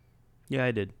 Yeah,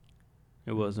 I did.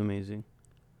 It was amazing.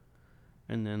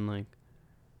 And then like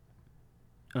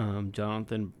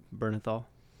Jonathan Bernthal,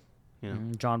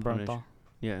 John Punish. Bernthal.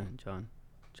 Yeah,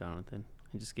 Jonathan.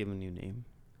 I just gave him a new name.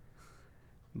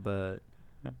 But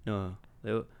no,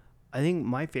 I think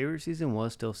my favorite season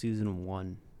was still season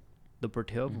 1. The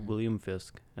portrayal of William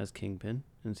Fisk as Kingpin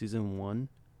in season 1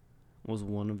 was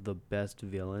one of the best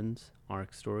villains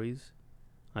arc stories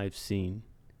I've seen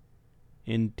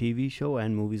in TV show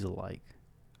and movies alike.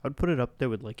 I'd put it up there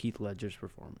with like Heath Ledger's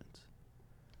performance.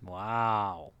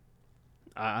 Wow.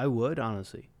 I would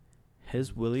honestly.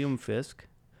 His William Fisk,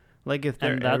 like if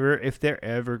And they're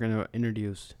ever gonna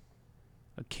introduce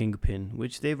a Kingpin,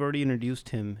 which they've already introduced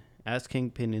him as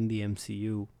Kingpin in the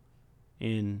MCU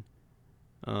in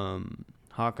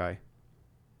Hawkeye.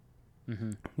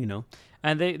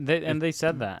 And they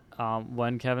said that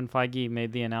when Kevin Feige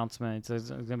made the announcement, it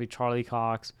says it's gonna be Charlie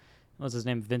Cox. What's his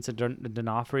name? Vincent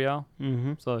D'Onofrio.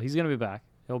 So he's gonna be back.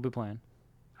 He'll be playing.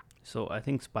 So I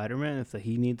think Spider-Man, if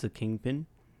he needs a Kingpin,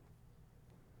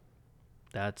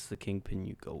 that's the Kingpin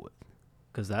you go with,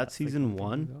 because that season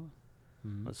 1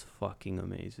 was fucking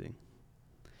amazing.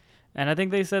 And I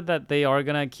think they said that they are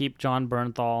gonna keep John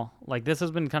Bernthal. Like this has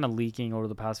been kind of leaking over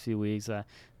the past few weeks.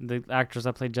 The actress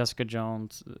that played Jessica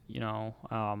Jones,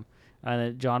 and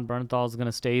that John Bernthal is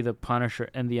gonna stay the Punisher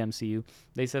in the MCU.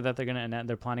 They said that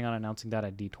they're planning on announcing that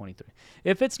at D23.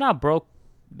 If it's not broke,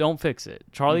 don't fix it.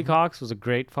 Charlie Cox was a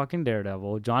great fucking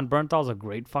Daredevil. John Bernthal is a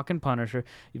great fucking Punisher.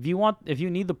 If you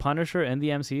need the Punisher in the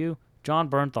MCU, John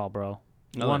Bernthal, bro,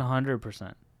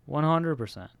 100%,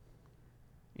 100%,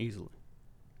 easily.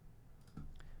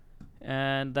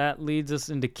 And that leads us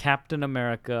into Captain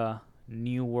America: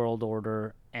 New World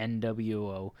Order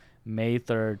NWO, May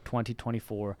 3rd,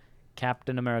 2024.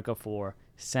 Captain America 4,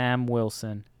 Sam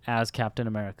Wilson as Captain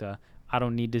America. I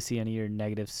don't need to see any of your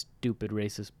negative, stupid,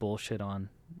 racist bullshit on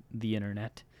the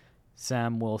internet.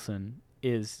 Sam Wilson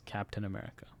is Captain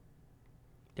America.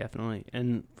 Definitely.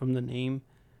 And from the name,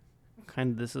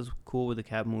 kind of this is cool with the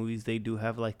Cap movies. They do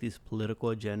have like these political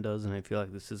agendas, and I feel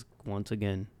like this is once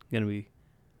again going to be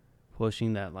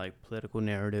pushing that like political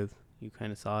narrative. You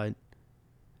kind of saw it.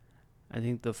 I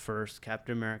think the first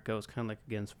Captain America was kind of like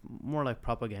against more like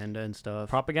propaganda and stuff.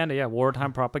 Propaganda, yeah,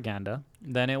 wartime propaganda.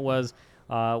 Then it was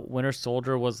Winter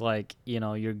Soldier was like,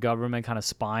 your government kind of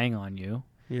spying on you.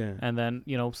 Yeah. And then,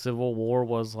 Civil War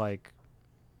was like,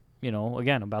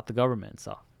 again, about the government and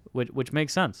stuff, which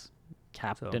makes sense.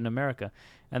 Captain America.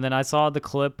 And then I saw the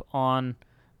clip online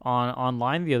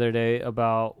the other day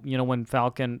about, when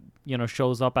Falcon,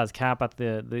 shows up as Cap at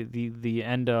the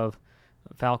end of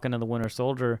Falcon and the Winter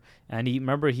Soldier, and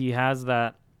he has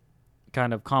that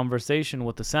kind of conversation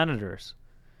with the senators.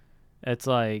 It's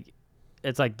like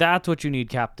that's what you need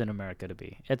Captain America to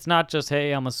be. It's not just,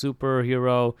 hey, I'm a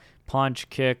superhero, punch,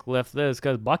 kick, lift this,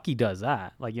 because Bucky does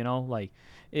that.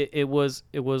 It was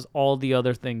all the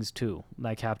other things too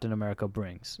that Captain America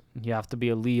brings. You have to be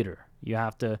a leader. You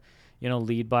have to,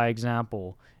 lead by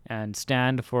example and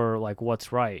stand for like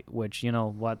what's right, which,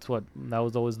 that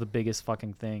was always the biggest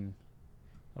fucking thing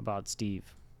about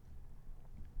Steve.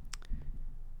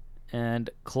 And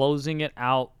closing it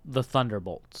out, the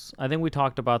Thunderbolts. I think we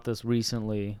talked about this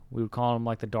recently. We would call them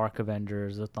like the Dark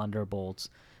Avengers, the Thunderbolts.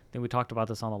 I think we talked about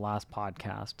this on the last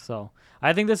podcast. So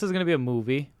I think this is going to be a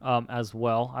movie as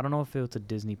well. I don't know if it's a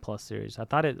Disney Plus series. I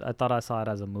thought I saw it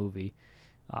as a movie.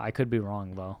 I could be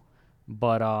wrong though.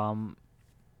 But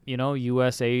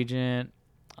U.S. Agent,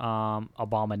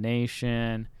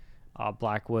 Abomination,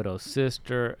 Black Widow's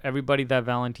sister, everybody that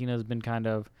Valentina has been kind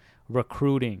of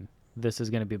recruiting, this is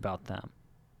going to be about them.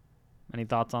 Any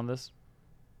thoughts on this?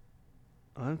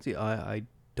 Honestly, I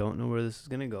don't know where this is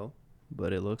going to go,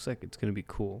 but it looks like it's going to be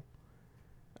cool.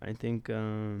 I think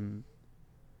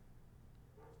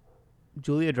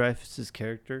Julia Dreyfus's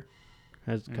character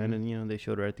has kind of, they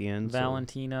showed her at the end.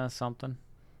 Valentina something.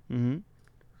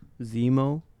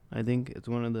 Zemo, I think it's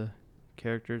one of the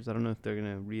characters. I don't know if they're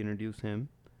going to reintroduce him.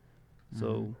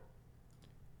 So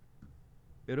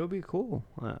it'll be cool.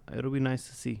 It'll be nice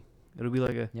to see. It'll be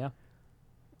like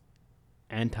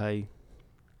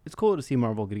it's cool to see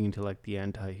Marvel getting into like the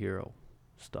anti-hero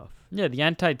stuff. Yeah, the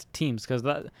anti-teams, because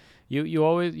that you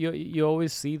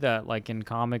always see that like in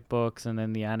comic books and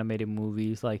then the animated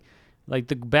movies, like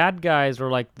the bad guys or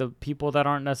like the people that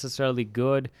aren't necessarily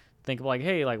good think of like,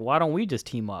 hey, like why don't we just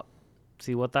team up?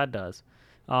 see what that does.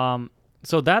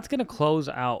 So that's going to close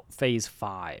out phase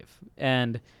 5.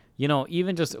 And,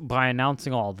 even just by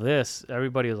announcing all this,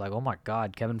 everybody was like, oh my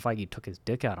God, Kevin Feige took his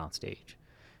dick out on stage,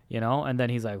 And then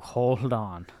he's like, hold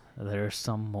on, there's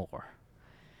some more.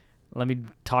 Let me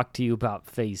talk to you about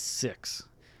phase 6.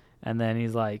 And then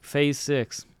he's like, phase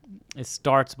 6, it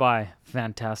starts by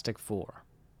Fantastic Four.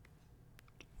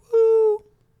 Woo!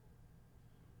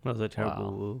 That was a terrible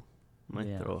Wow. woo. My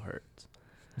Yeah. throat hurts.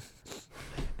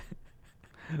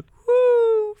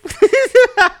 Woo!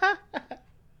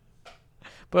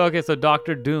 But okay, so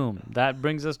Doctor Doom. That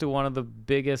brings us to one of the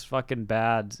biggest fucking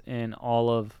bads in all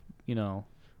of,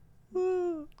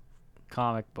 Woo!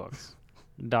 comic books.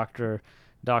 Doctor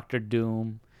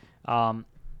Doom.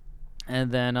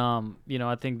 And then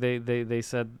I think they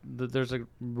said that there's a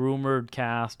rumored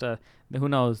cast. Who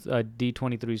knows?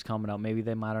 D23 is coming out. Maybe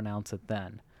they might announce it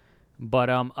then. But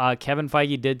Kevin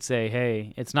Feige did say,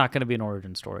 hey, it's not going to be an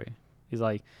origin story. He's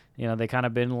like, they kind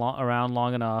of been around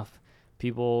long enough.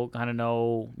 People kind of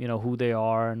know, who they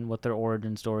are and what their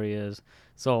origin story is.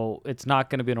 So it's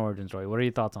not going to be an origin story. What are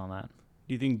your thoughts on that?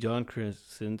 Do you think John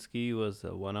Krasinski was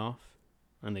a one-off,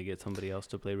 and they get somebody else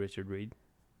to play Richard Reed?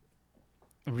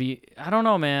 I don't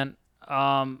know, man.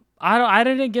 I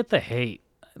didn't get the hate.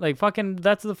 Like fucking,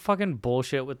 that's the fucking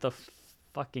bullshit with the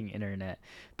fucking internet.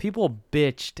 People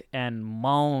bitched and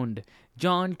moaned.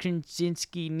 John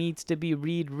Krasinski needs to be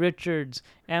Reed Richards.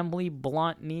 Emily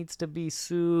Blunt needs to be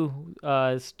Sue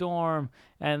Storm,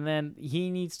 and then he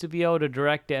needs to be able to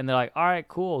direct it. And they're like, all right,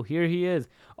 cool, here he is.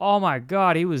 Oh my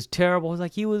God, he was terrible. It's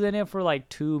like he was in it for like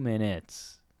 2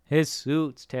 minutes. His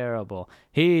suit's terrible.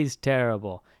 He's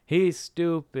terrible. He's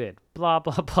stupid. Blah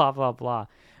blah blah blah blah.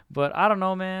 But I don't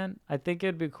know, man. I think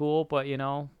it'd be cool, but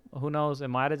who knows? It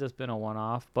might have just been a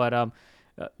one-off. But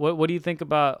what do you think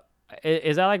about?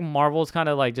 Is that like Marvel's kind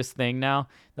of like just thing now?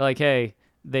 They're like, hey,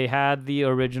 they had the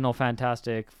original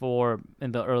Fantastic Four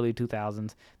in the early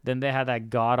 2000s. Then they had that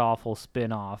god-awful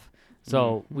spin-off.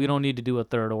 So we don't need to do a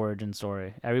third origin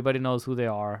story. Everybody knows who they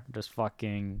are. Just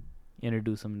fucking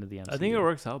introduce them into the MCU. I think it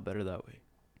works out better that way.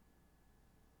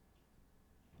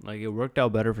 Like, it worked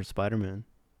out better for Spider-Man.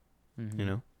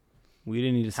 Mm-hmm. We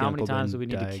didn't need to see How Uncle many times Ben do we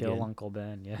need to die kill again. Uncle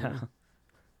Ben? Yeah.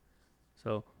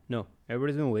 So, no,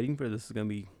 everybody's been waiting for this.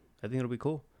 I think it'll be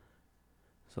cool.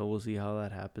 So we'll see how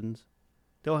that happens.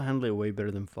 They'll handle it way better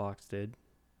than Fox did.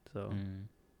 So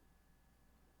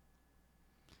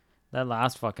That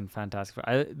last fucking Fantastic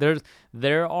Four.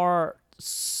 There are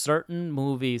certain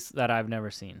movies that I've never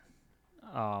seen.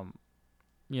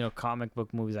 Comic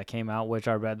book movies that came out, which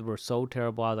I read were so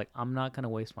terrible. I was like, I'm not going to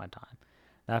waste my time.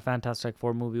 That Fantastic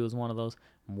Four movie was one of those.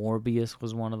 Morbius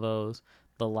was one of those.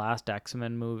 The last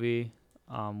X-Men movie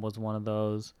was one of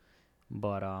those.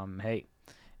 But, hey.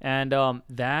 And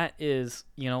that is,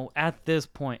 at this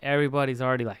point, everybody's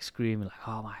already, like, screaming, like,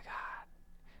 oh, my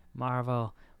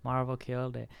God. Marvel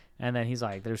killed it. And then he's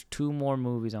like, there's 2 more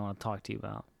movies I want to talk to you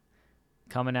about.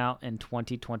 Coming out in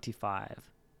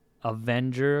 2025.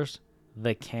 Avengers,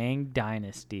 The Kang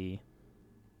Dynasty,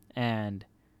 and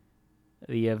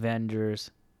the Avengers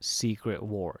Secret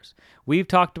Wars. We've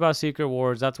talked about Secret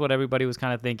Wars. That's what everybody was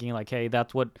kind of thinking, like, hey,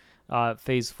 that's what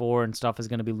phase 4 and stuff is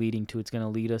going to be leading to. It's going to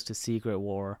lead us to Secret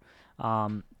War.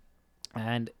 And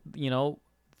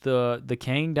the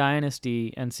Kang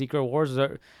Dynasty and Secret Wars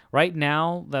are right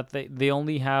now that they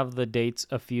only have the dates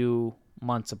a few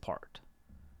months apart.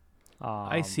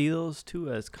 I see those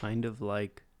two as kind of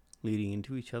like leading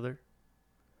into each other.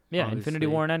 Yeah, Obviously. Infinity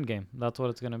War and Endgame. That's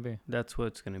what it's going to be. That's what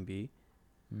it's going to be.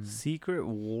 Secret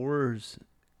Wars.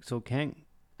 So Kang,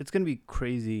 it's going to be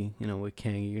crazy, with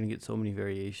Kang. You're going to get so many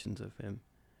variations of him.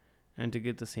 And to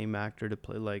get the same actor to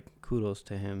play, like, kudos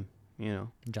to him,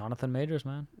 Jonathan Majors,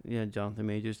 man. Yeah, Jonathan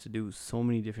Majors to do so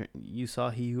many different. You saw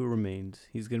He Who Remains.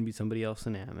 He's going to be somebody else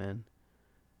in Ant-Man.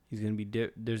 He's going to be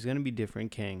there's going to be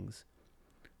different Kangs.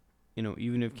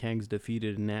 Even if Kang's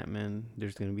defeated in Ant-Man,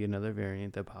 there's going to be another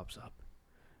variant that pops up.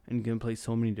 And you can play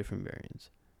so many different variants.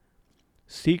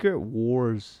 Secret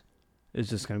Wars is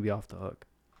just going to be off the hook.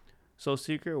 So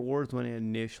Secret Wars, when it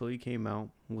initially came out,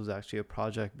 was actually a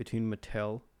project between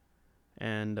Mattel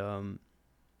and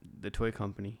the toy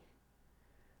company.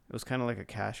 It was kind of like a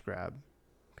cash grab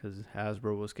because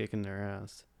Hasbro was kicking their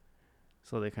ass.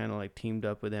 So they kind of like teamed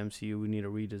up with MCU. We need to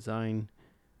redesign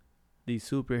these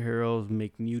superheroes,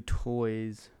 make new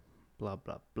toys, blah,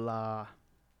 blah, blah.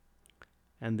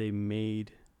 And they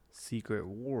made Secret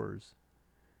Wars.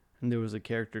 And there was a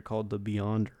character called the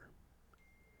Beyonder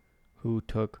who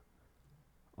took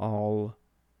all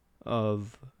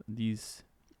of these,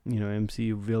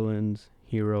 MCU villains,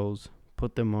 heroes,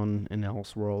 put them on an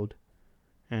Elseworld,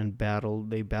 and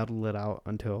they battle it out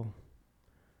until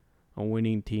a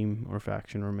winning team or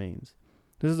faction remains.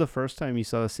 This is the first time you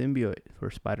saw a symbiote for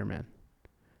Spider-Man.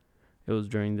 It was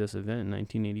during this event in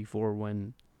 1984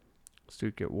 when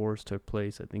Secret Wars took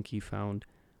place. I think he found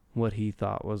what he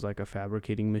thought was like a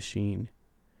fabricating machine,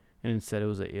 and instead it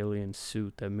was an alien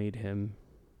suit that made him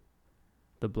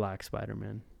the Black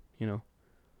Spider-Man. You know,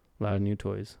 a lot of new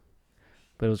toys.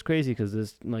 But it was crazy because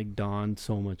this like dawned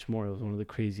so much more. It was one of the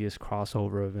craziest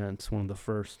crossover events, one of the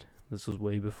first. This was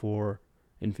way before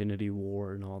Infinity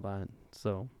War and all that.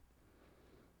 So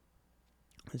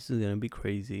this is gonna be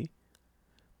crazy.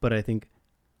 But I think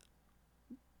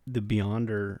the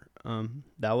Beyonder,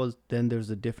 that was, then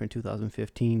there's a different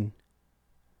 2015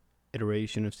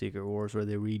 iteration of Secret Wars where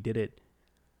they redid it.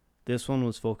 This one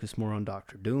was focused more on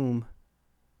Doctor Doom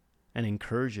and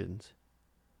incursions,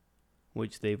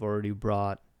 which they've already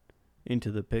brought into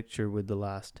the picture with the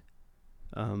last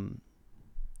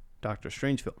Doctor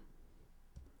Strange film.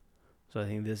 So I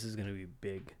think this is going to be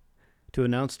big. To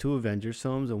announce 2 Avengers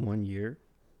films in 1 year,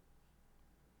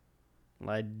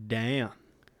 like damn.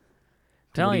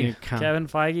 Telling you, Kevin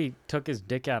Feige took his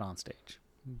dick out on stage.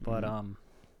 But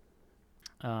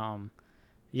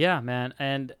yeah, man,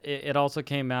 and it also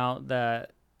came out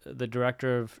that the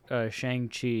director of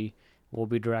Shang-Chi will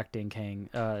be directing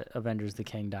Avengers: The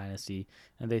Kang Dynasty,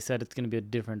 and they said it's going to be a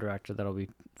different director that'll be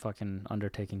fucking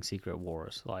undertaking Secret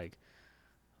Wars. Like,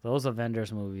 those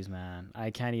Avengers movies, man, I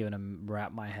can't even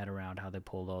wrap my head around how they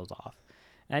pull those off.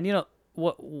 And you know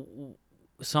what?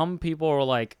 Some people are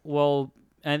like, well,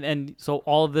 and so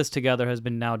all of this together has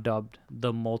been now dubbed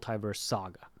the Multiverse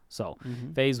Saga. So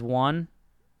phase 1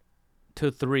 to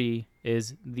 3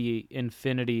 is the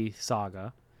Infinity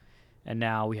Saga, and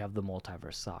now we have the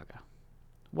Multiverse Saga.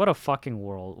 What a fucking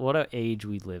world. What a age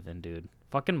we live in, dude.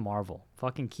 Fucking Marvel.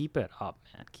 Fucking keep it up,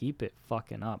 man. Keep it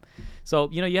fucking up. So,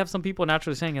 you know, you have some people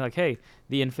naturally saying, like, hey,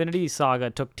 the Infinity Saga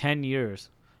took 10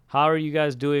 years. How are you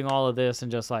guys doing all of this in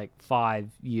just like 5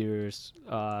 years,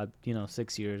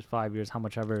 6 years, 5 years, how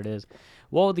much ever it is?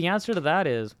 Well, the answer to that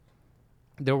is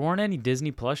there weren't any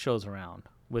Disney Plus shows around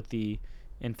with the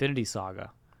Infinity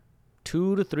Saga.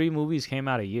 2 to 3 movies came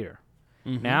out a year.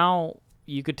 Now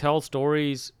you could tell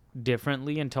stories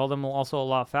differently and tell them also a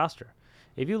lot faster.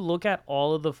 If you look at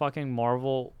all of the fucking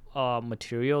Marvel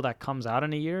material that comes out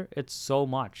in a year, it's so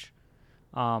much.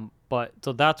 But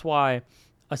so that's why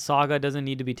a saga doesn't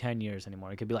need to be 10 years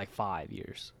anymore. It could be like 5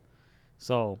 years.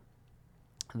 So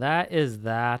that is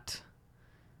that.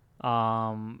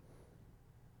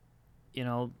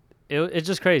 It's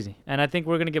just crazy. And I think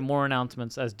we're going to get more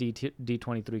announcements as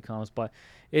D23 comes. But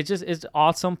it's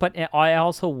awesome. But I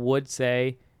also would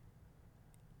say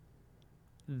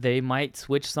they might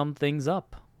switch some things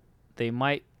up. They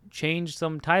might change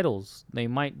some titles. They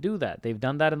might do that. They've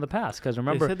done that in the past. Because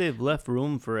remember, they said they've left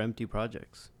room for empty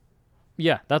projects.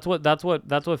 Yeah, that's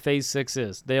what Phase 6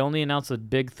 is. They only announced the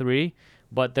big 3,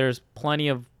 but there's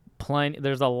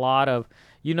there's a lot of,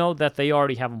 that they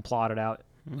already have them plotted out,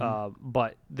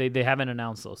 but they haven't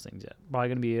announced those things yet. Probably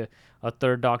going to be a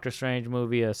third Doctor Strange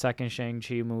movie, a second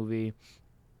Shang-Chi movie,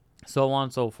 so on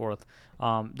and so forth.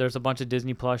 There's a bunch of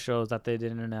Disney Plus shows that they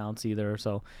didn't announce either,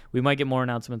 so we might get more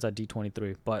announcements at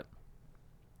D23, but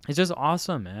it's just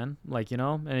awesome, man. Like,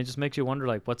 and it just makes you wonder,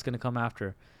 like, what's going to come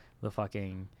after the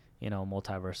fucking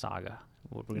Multiverse Saga.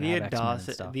 We're gonna have X-Men and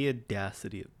stuff. The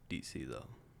audacity of DC, though.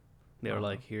 They were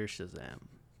like, here's Shazam.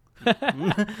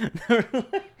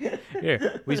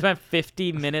 Here, we spent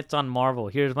 50 minutes on Marvel.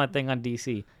 Here's my thing on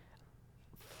DC.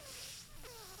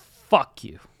 Fuck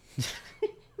you.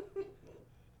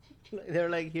 They're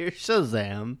like, here's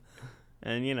Shazam.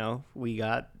 And, we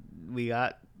got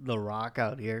The Rock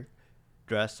out here.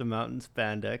 Dressed him out in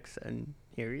spandex. And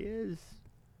here he is.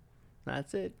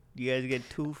 That's it. You guys get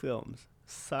 2 films.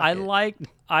 I liked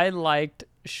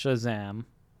Shazam,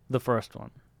 the first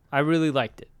one. I really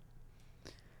liked it.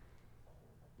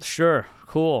 Sure,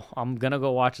 cool. I'm gonna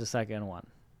go watch the second one.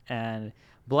 And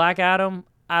Black Adam,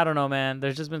 I don't know, man.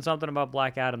 There's just been something about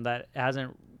Black Adam that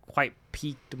hasn't quite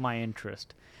piqued my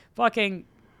interest. Fucking,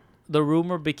 the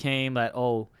rumor became that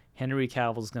Henry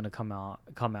Cavill's gonna come out.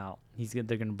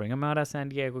 They're gonna bring him out at San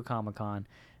Diego Comic-Con.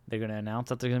 They're going to announce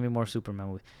that there's going to be more Superman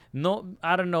movies. No,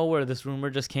 out of nowhere, this rumor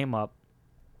just came up.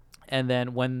 And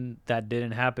then when that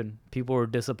didn't happen, people were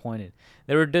disappointed.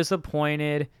 They were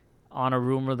disappointed on a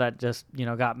rumor that just,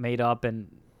 got made up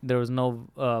and there was no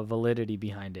validity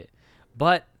behind it.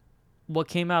 But what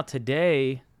came out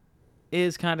today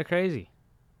is kind of crazy.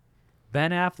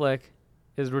 Ben Affleck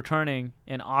is returning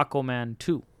in Aquaman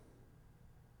 2.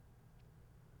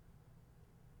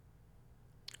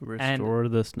 Restore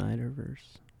the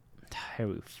Snyderverse. here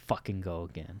we fucking go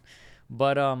again.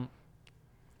 But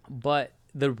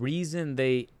the reason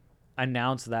they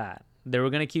announced that, they were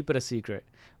gonna keep it a secret,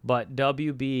 but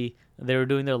WB, they were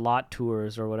doing their lot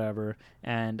tours or whatever,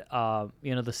 and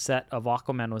the set of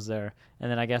Aquaman was there,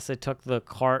 and then I guess they took the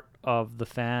cart of the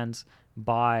fans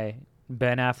by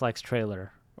Ben Affleck's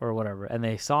trailer or whatever, and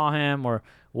they saw him or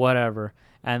whatever.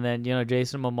 And then,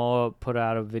 Jason Momoa put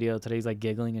out a video today. He's like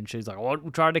giggling and shit. He's like, "Oh,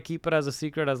 we tried to keep it as a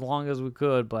secret as long as we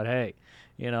could, but hey,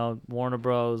 Warner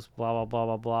Bros. Blah blah blah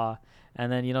blah blah."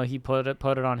 And then, he put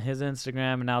it on his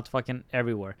Instagram, and now it's fucking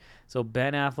everywhere. So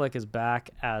Ben Affleck is back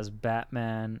as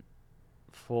Batman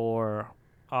for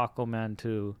Aquaman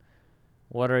 2.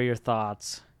 What are your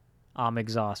thoughts? I'm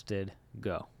exhausted.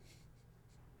 Go.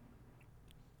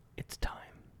 It's time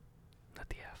that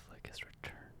the Affleck has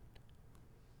returned.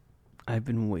 I've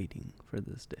been waiting for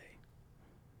this day.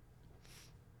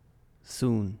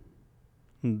 Soon,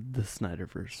 the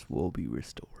Snyderverse will be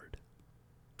restored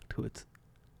to its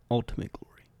ultimate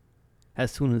glory.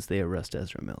 As soon as they arrest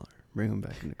Ezra Miller, bring him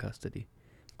back into custody,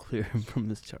 clear him from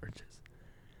his charges.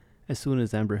 As soon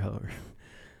as Amber Heard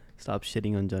stops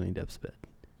shitting on Johnny Depp's bed,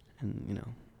 and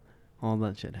all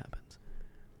that shit happens.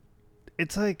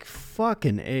 It's like,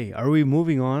 fucking A. Are we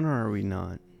moving on or are we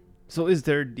not? So is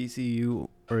there DCU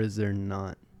or is there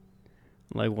not?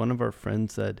 Like one of our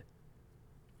friends said,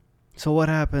 so what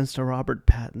happens to Robert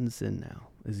Pattinson now?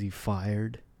 Is he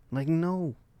fired? Like,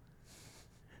 no.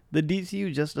 The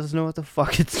DCU just doesn't know what the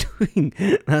fuck it's doing.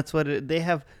 That's what they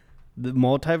have. The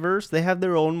multiverse, they have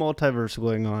their own multiverse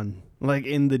going on. Like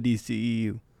in the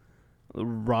DCEU.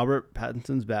 Robert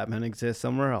Pattinson's Batman exists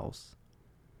somewhere else.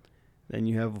 Then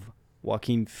you have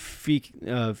Joaquin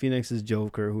Phoenix's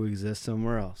Joker, who exists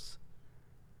somewhere else.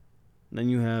 Then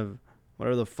you have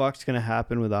whatever the fuck's gonna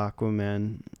happen with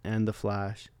Aquaman and the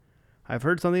Flash. I've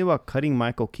heard something about cutting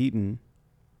Michael Keaton.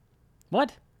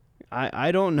 What?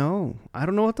 I don't know. I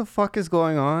don't know what the fuck is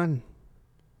going on.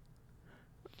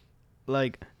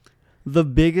 Like, the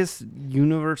biggest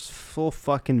universal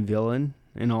fucking villain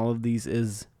in all of these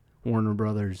is Warner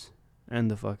Brothers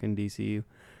and the fucking DCU.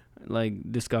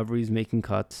 Like, Discovery's making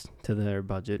cuts to their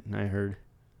budget, I heard.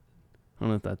 I don't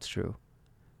know if that's true.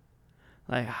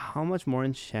 Like, how much more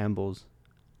in shambles?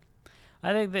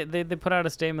 I think they put out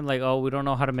a statement like, oh, we don't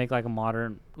know how to make like a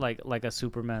modern, like a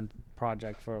Superman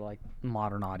project for like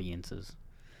modern audiences.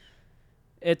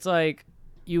 It's like,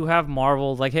 you have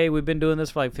Marvel, like, hey, we've been doing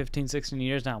this for like 15, 16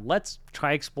 years now. Let's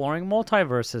try exploring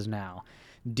multiverses now.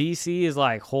 DC is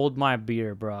like, hold my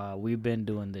beer, bruh. We've been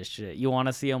doing this shit. You want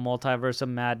to see a multiverse of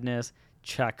madness?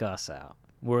 Check us out.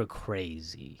 We're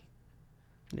crazy.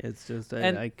 It's just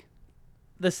like,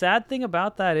 the sad thing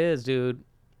about that is, dude,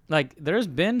 like, there's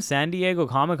been San Diego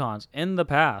Comic-Cons in the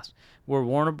past where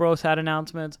Warner Bros. Had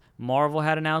announcements, Marvel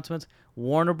had announcements.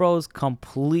 Warner Bros.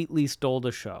 Completely stole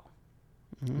the show.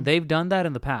 Mm-hmm. They've done that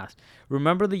in the past.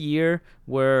 Remember the year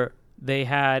where they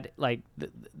had like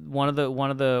one of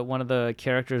the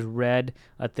characters read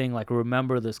a thing like,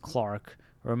 "Remember this, Clark.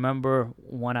 Remember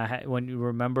when you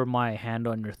remember my hand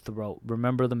on your throat.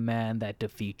 Remember the man that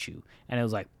defeats you." And it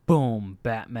was like, boom,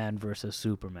 Batman versus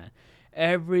Superman.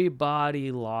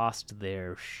 Everybody lost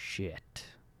their shit.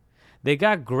 They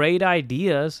got great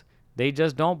ideas. They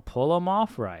just don't pull them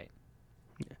off right.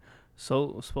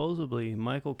 So, supposedly,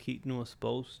 Michael Keaton was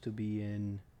supposed to be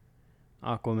in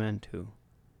Aquaman 2.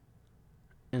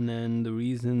 And then the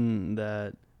reason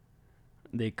that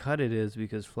they cut it is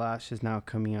because Flash is now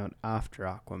coming out after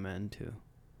Aquaman 2.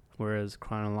 Whereas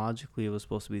chronologically, it was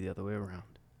supposed to be the other way around.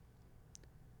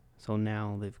 So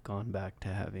now they've gone back to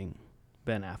having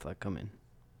Ben Affleck come in.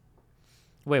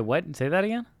 Wait, what? Say that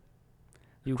again?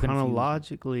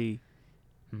 Chronologically,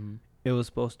 it was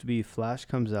supposed to be Flash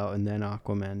comes out and then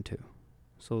Aquaman 2.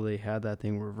 So they had that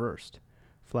thing reversed.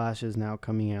 Flash is now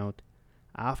coming out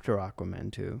after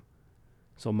Aquaman 2.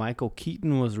 So Michael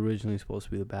Keaton was originally supposed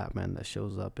to be the Batman that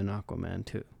shows up in Aquaman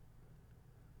 2.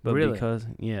 But really?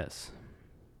 Yes.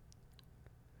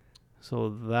 So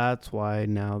that's why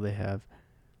now they have...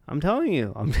 I'm telling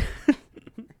you.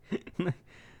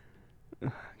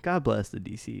 God bless the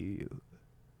DCU.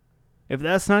 If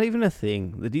that's not even a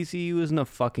thing, the DCU isn't a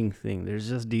fucking thing. There's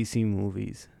just DC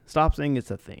movies. Stop saying it's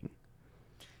a thing.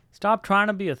 Stop trying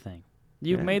to be a thing.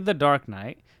 You've made The Dark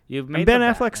Knight. You've made Ben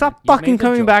Affleck. Stop fucking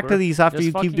coming back to these after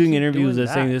you keep doing interviews and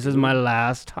saying this is my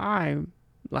last time.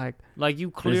 Like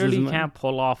you clearly can't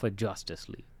pull off a Justice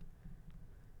League.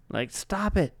 Like,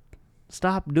 stop it.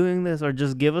 Stop doing this, or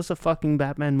just give us a fucking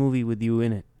Batman movie with you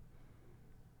in it.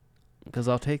 Because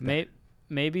I'll take that.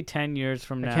 Maybe 10 years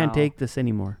from now. I can't take this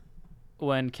anymore.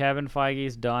 When Kevin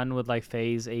Feige's done with like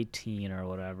phase 18 or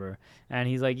whatever, and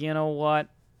he's like, you know what?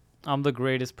 I'm the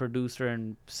greatest producer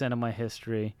in cinema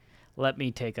history. Let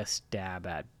me take a stab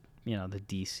at, the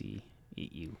DC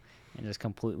EU and just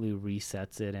completely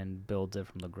resets it and builds it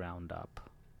from the ground up.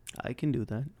 I can do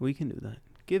that. We can do that.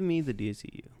 Give me the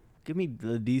DCU. Give me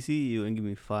the DCU and give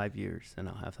me 5 years, and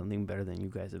I'll have something better than you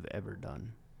guys have ever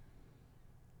done.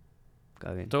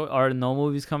 Okay. So are no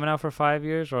movies coming out for 5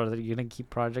 years, or are you going to keep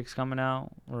projects coming out,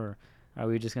 or are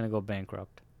we just going to go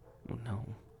bankrupt? No.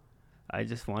 I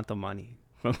just want the money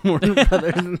from Warner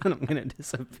Brothers, and then I'm going to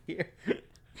disappear.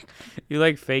 You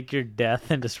like fake your death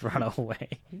and just run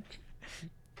away.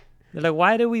 They're like,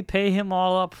 why did we pay him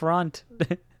all up front?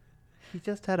 He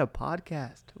just had a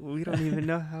podcast. We don't even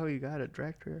know how he got a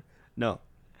director. No.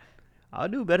 I'll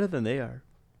do better than they are.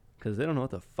 Because they don't know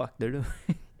what the fuck they're doing.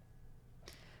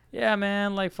 Yeah,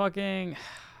 man. Like, fucking...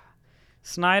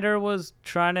 Snyder was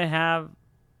trying to have,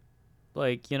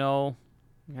 like, kind of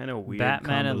weird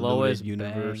Batman and Lois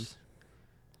universe.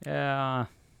 Yeah.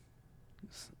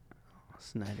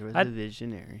 Snyder was a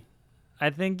visionary. I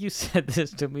think you said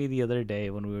this to me the other day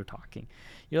when we were talking.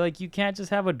 You're like, you can't just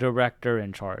have a director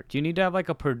in charge. You need to have like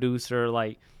a producer,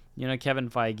 like, Kevin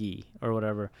Feige or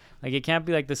whatever. Like, it can't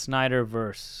be like the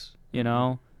Snyderverse, you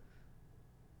know?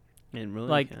 It really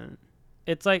like, can't.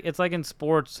 It's like in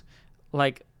sports,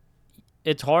 like,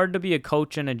 it's hard to be a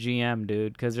coach and a GM,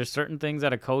 dude, because there's certain things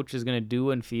that a coach is going to do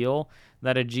and feel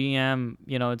that a GM,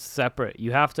 it's separate.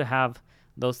 You have to have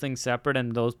those things separate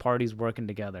and those parties working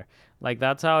together. Like,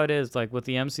 that's how it is. Like, with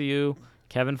the MCU,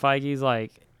 Kevin Feige's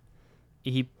like,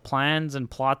 he plans and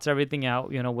plots everything out,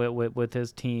 with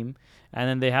his team. And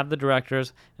then they have the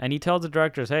directors, and he tells the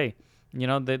directors, hey,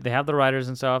 they have the writers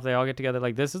and stuff. They all get together.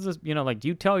 Like, this is, like,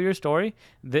 you tell your story.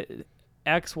 The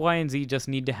X, Y, and Z just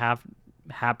need to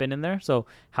happen in there. So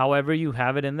however you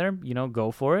have it in there,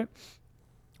 go for it.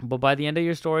 But by the end of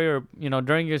your story, or,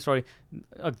 during your story,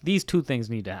 these two things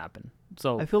need to happen.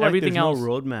 So I feel like everything there's else, no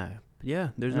roadmap. Yeah,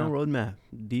 there's no roadmap.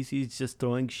 DC's just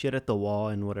throwing shit at the wall,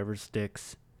 and whatever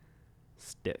sticks.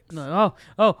 Oh,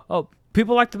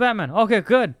 people like the Batman. Okay,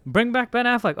 good. Bring back Ben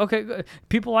Affleck. Okay, good.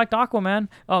 People liked Aquaman.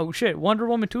 Oh shit, Wonder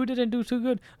Woman 2 didn't do too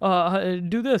good.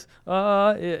 Do this.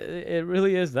 It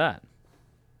really is that.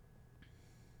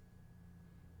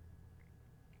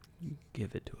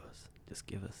 Give it to us. Just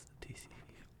give us the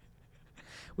DCU.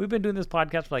 We've been doing this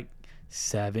podcast for like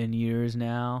 7 years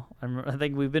now. I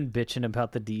think we've been bitching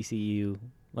about the DCU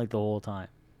like the whole time.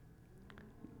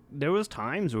 There was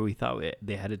times where we thought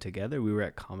they had it together. We were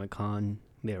at Comic-Con.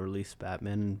 They released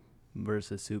Batman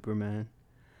versus Superman.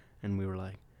 And we were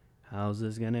like, how's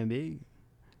this going to be?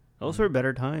 Those were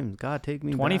better times. God, take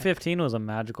me 2015 back. Was a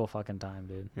magical fucking time,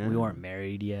 dude. Yeah. We weren't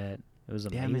married yet. It was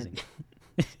amazing.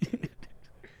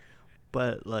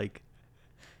 But, like,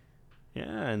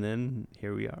 yeah, and then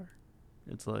here we are.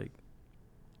 It's like,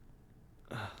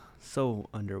 so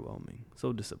underwhelming.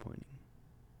 So disappointing.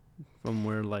 From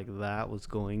where, like, that was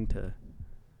going to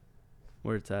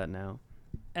where it's at now.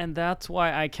 And that's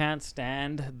why I can't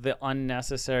stand the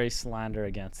unnecessary slander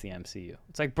against the MCU.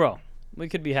 It's like, bro, we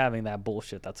could be having that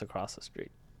bullshit that's across the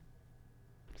street.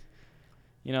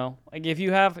 Like, if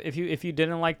you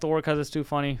didn't like Thor because it's too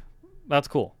funny, that's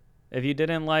cool. If you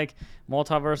didn't like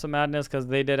Multiverse of Madness because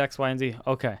they did X, Y, and Z,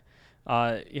 okay.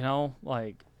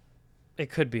 Like, it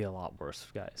could be a lot worse,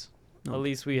 guys. No. At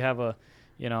least we have a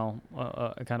kind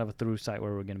of a through site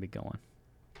where we're going to be going.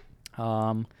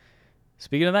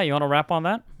 Speaking of that, you want to wrap on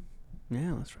that?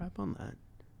 Yeah, let's wrap on that.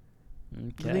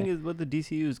 Okay. The thing is with the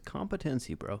DCU is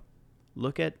competency, bro.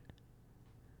 Look at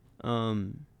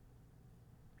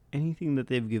anything that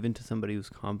they've given to somebody who's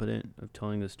competent of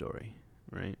telling a story,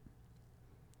 right?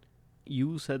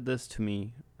 You said this to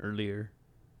me earlier.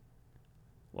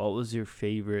 What was your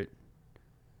favorite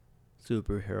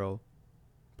superhero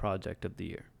project of the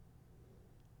year?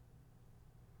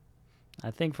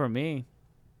 I think for me,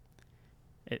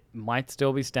 it might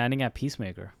still be standing at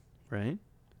Peacemaker. Right?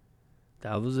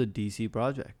 That was a DC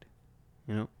project,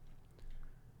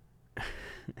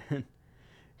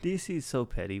 DC's so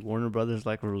petty. Warner Brothers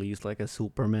released a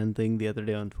Superman thing the other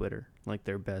day on Twitter, like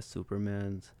their best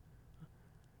Supermans.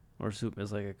 Or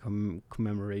it's like a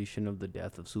commemoration of the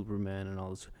death of Superman and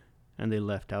all this, and they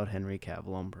left out Henry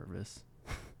Cavill on purpose.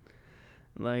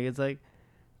 It's like,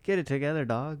 get it together,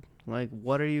 dog. Like,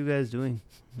 what are you guys doing?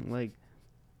 Like,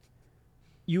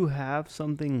 you have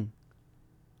something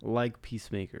like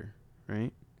Peacemaker,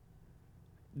 right?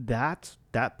 That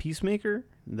Peacemaker,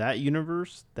 that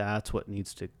universe, that's what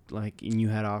needs to, and you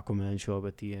had Aquaman show up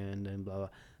at the end and blah, blah.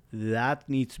 That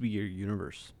needs to be your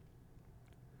universe.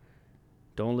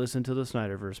 Don't listen to the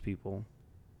Snyderverse people.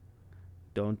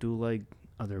 Don't do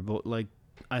other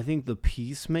I think the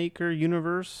Peacemaker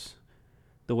universe,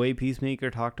 the way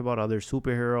Peacemaker talked about other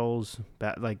superheroes,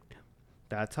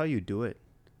 that's how you do it.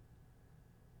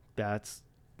 That's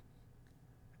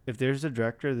if there's a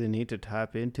director they need to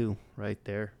tap into right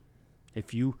there.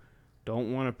 If you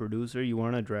don't want a producer, you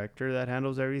want a director that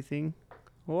handles everything,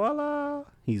 voila,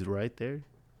 he's right there.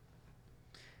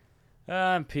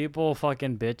 People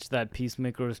fucking bitch that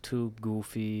Peacemaker is too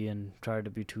goofy and try to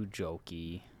be too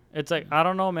jokey. It's like, I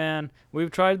don't know, man.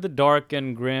 We've tried the dark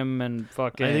and grim and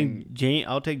fucking... I think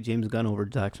I'll take James Gunn over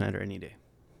Zack Snyder any day.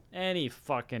 Any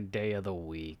fucking day of the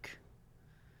week.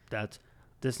 There's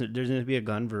going to be a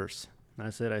Gunverse.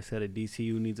 I said a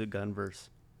DCU needs a Gunverse.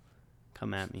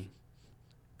 Come at me.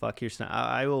 Fuck your Snyder.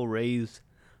 I will raise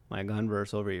my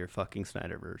Gunverse over your fucking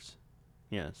Snyderverse.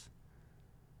 Yes.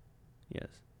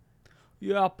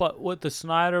 Yeah, but with the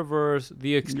Snyderverse,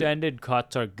 the extended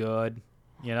cuts are good.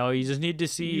 You know, you just need to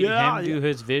see him do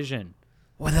his vision.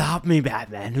 Without me,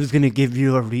 Batman, who's going to give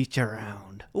you a reach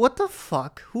around? What the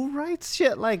fuck? Who writes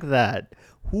shit like that?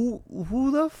 Who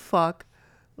the fuck?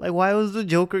 Like, why was the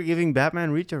Joker giving Batman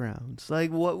reach arounds?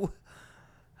 Like, what?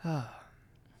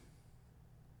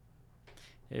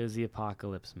 It was the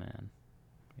apocalypse, man.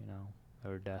 You know, they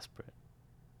were desperate.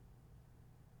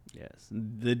 Yes,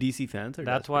 the DC fans are.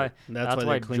 That's desperate. why. That's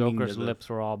why clinging Joker's to the- lips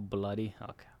were all bloody.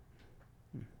 Okay.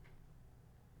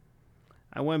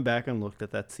 I went back and looked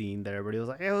at that scene there, but it was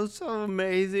like, it was so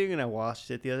amazing. And I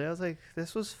watched it the other day. I was like,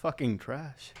 this was fucking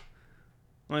trash.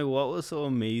 Like, what was so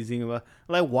amazing about?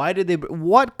 Like, why did they?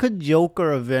 What could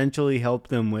Joker eventually help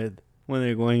them with when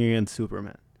they're going against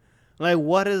Superman? Like,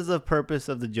 what is the purpose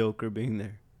of the Joker being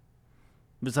there?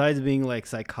 Besides being like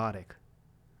psychotic,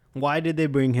 why did they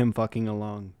bring him fucking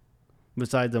along?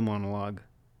 Besides a monologue.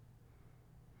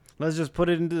 Let's just put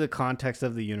it into the context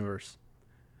of the universe.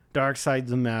 Darkseid's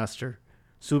the master.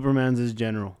 Superman's his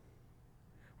general.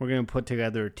 We're going to put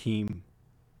together a team.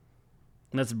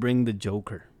 Let's bring the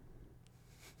Joker.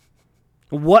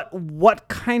 What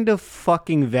kind of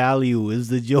fucking value is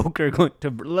the Joker going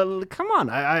to... Come on.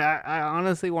 I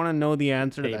honestly want to know the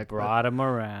answer to that. They brought him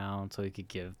around so he could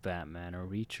give Batman a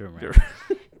reach around.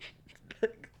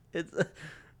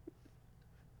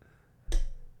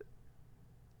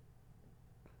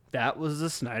 That was the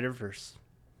Snyderverse.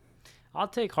 I'll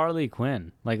take Harley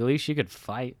Quinn. Like, at least she could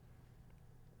fight.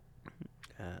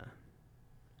 I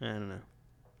don't know.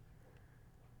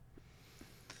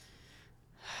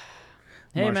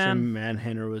 Hey, Martian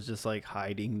Manhunter was just like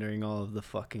hiding during all of the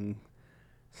fucking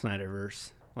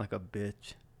Snyderverse like a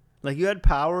bitch. Like, you had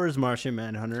powers, Martian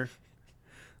Manhunter.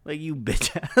 Like, you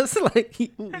bitch ass. Like,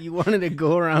 you wanted to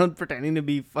go around pretending to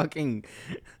be fucking...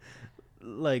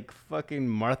 like fucking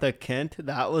Martha Kent.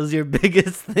 That was your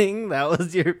biggest thing. That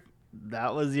was your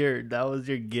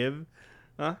give,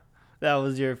 huh? That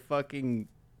was your fucking.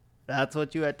 That's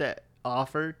what you had to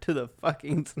offer to the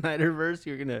fucking Snyderverse.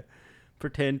 You're gonna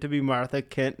pretend to be Martha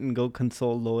Kent and go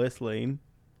console Lois Lane.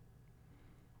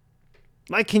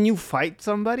 Like, can you fight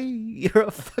somebody? You're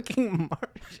a fucking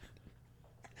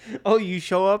Martian. Oh, you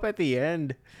show up at the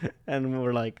end, and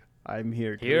we're like, I'm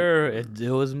here too. It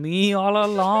was me all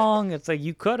along. It's like,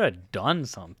 you could have done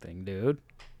something, dude.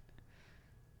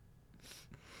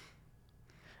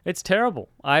 It's terrible.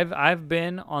 I've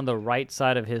been on the right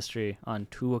side of history on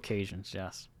 2 occasions,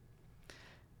 yes.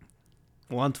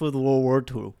 Once with World War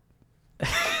II.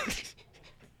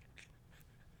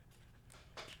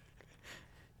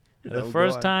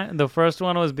 The first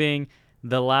one was being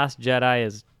The Last Jedi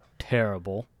is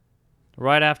terrible.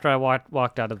 Right after I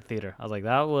walked out of the theater, I was like,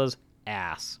 that was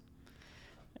ass.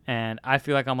 And I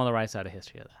feel like I'm on the right side of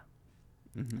history of that.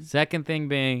 Mm-hmm. Second thing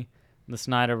being, the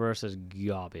Snyderverse is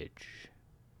garbage.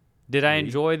 Did I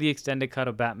enjoy the extended cut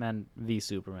of Batman v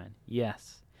Superman?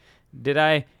 Yes. Did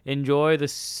I enjoy the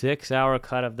 6-hour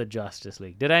cut of the Justice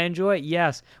League? Did I enjoy it?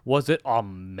 Yes. Was it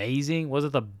amazing? Was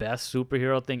it the best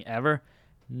superhero thing ever?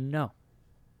 No.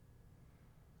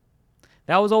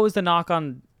 That was always the knock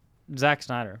on Zack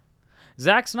Snyder.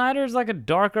 Zack Snyder is like a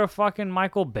darker fucking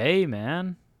Michael Bay,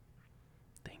 man.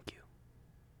 Thank you.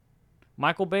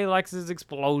 Michael Bay likes his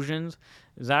explosions.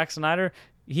 Zack Snyder,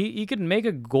 he could make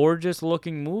a gorgeous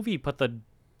looking movie, but the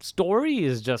story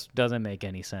just doesn't make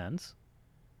any sense.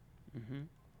 Mm-hmm.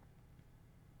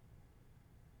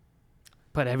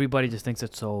 But everybody just thinks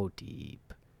it's so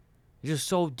deep. It's just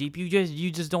so deep. You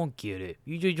just don't get it.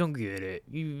 You just don't get it.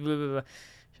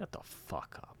 Shut the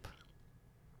fuck up.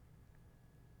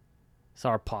 It's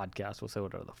our podcast. We'll say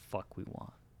whatever the fuck we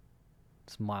want.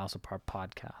 It's Miles Apart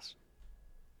Podcast.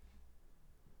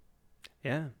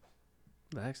 Yeah.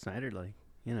 Zack Snyder, like,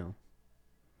 you know.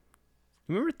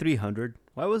 Remember 300?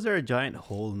 Why was there a giant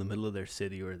hole in the middle of their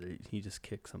city where he just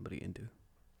kicked somebody into?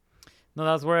 No,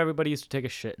 that's where everybody used to take a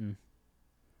shit in.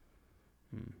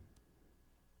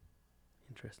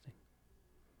 Interesting.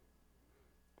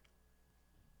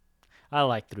 I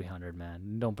like 300,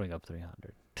 man. Don't bring up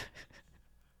 300.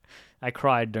 I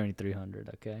cried during 300,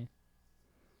 okay?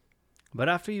 But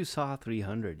after you saw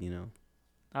 300,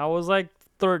 I was like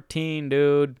 13,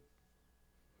 dude.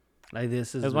 like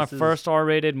this is It was my first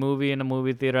R-rated movie in a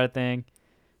movie theater, I think.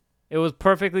 It was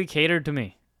perfectly catered to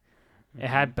me. It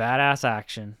had badass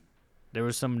action. There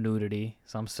was some nudity,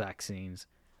 some sex scenes.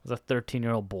 It was a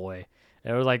 13-year-old boy.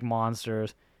 There was like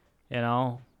monsters,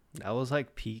 That was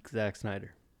like peak Zack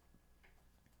Snyder.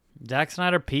 Zack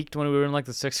Snyder peaked when we were in like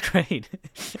the 6th grade.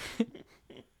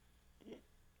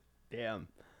 Damn.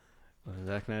 Well,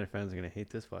 Zack Snyder fans are gonna hate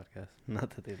this podcast. Not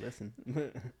that they listen.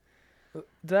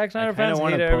 Zack Snyder kinda fans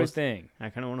wanna hate post- everything. I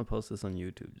kind of want to post this on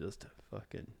YouTube just to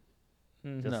fucking.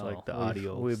 No, like the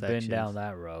audio We've been sections. down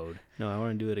that road. No, I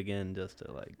want to do it again just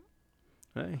to like.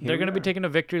 Hey, here They're we gonna be are. taking a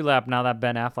victory lap now that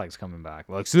Ben Affleck's coming back.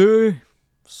 Like, see.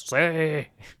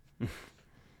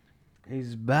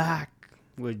 He's back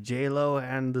with J-Lo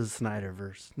and the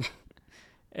Snyderverse.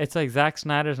 It's like Zack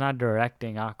Snyder's not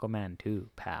directing Aquaman 2,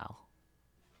 pal.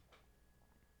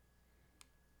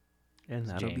 And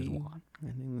It's that'll James be. Wan.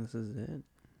 I think this is it.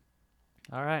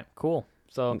 All right, cool.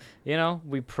 So,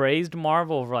 we praised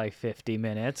Marvel for like 50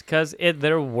 minutes because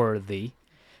they're worthy.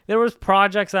 There was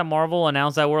projects that Marvel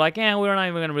announced that were like, we're not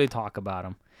even going to really talk about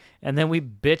them. And then we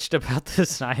bitched about the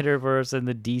Snyderverse and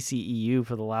the DCEU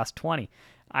for the last 20.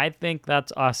 I think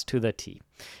that's us to the T.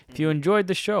 If you enjoyed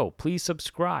the show, please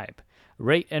subscribe,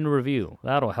 rate, and review.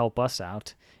 That'll help us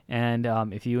out. And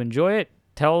if you enjoy it,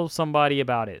 tell somebody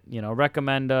about it.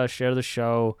 Recommend us, share the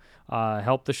show,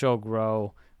 help the show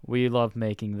grow. We love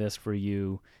making this for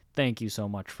you. Thank you so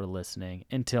much for listening.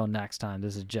 Until next time,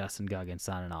 this is Jess and Guggin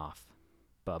signing off.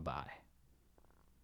 Bye-bye.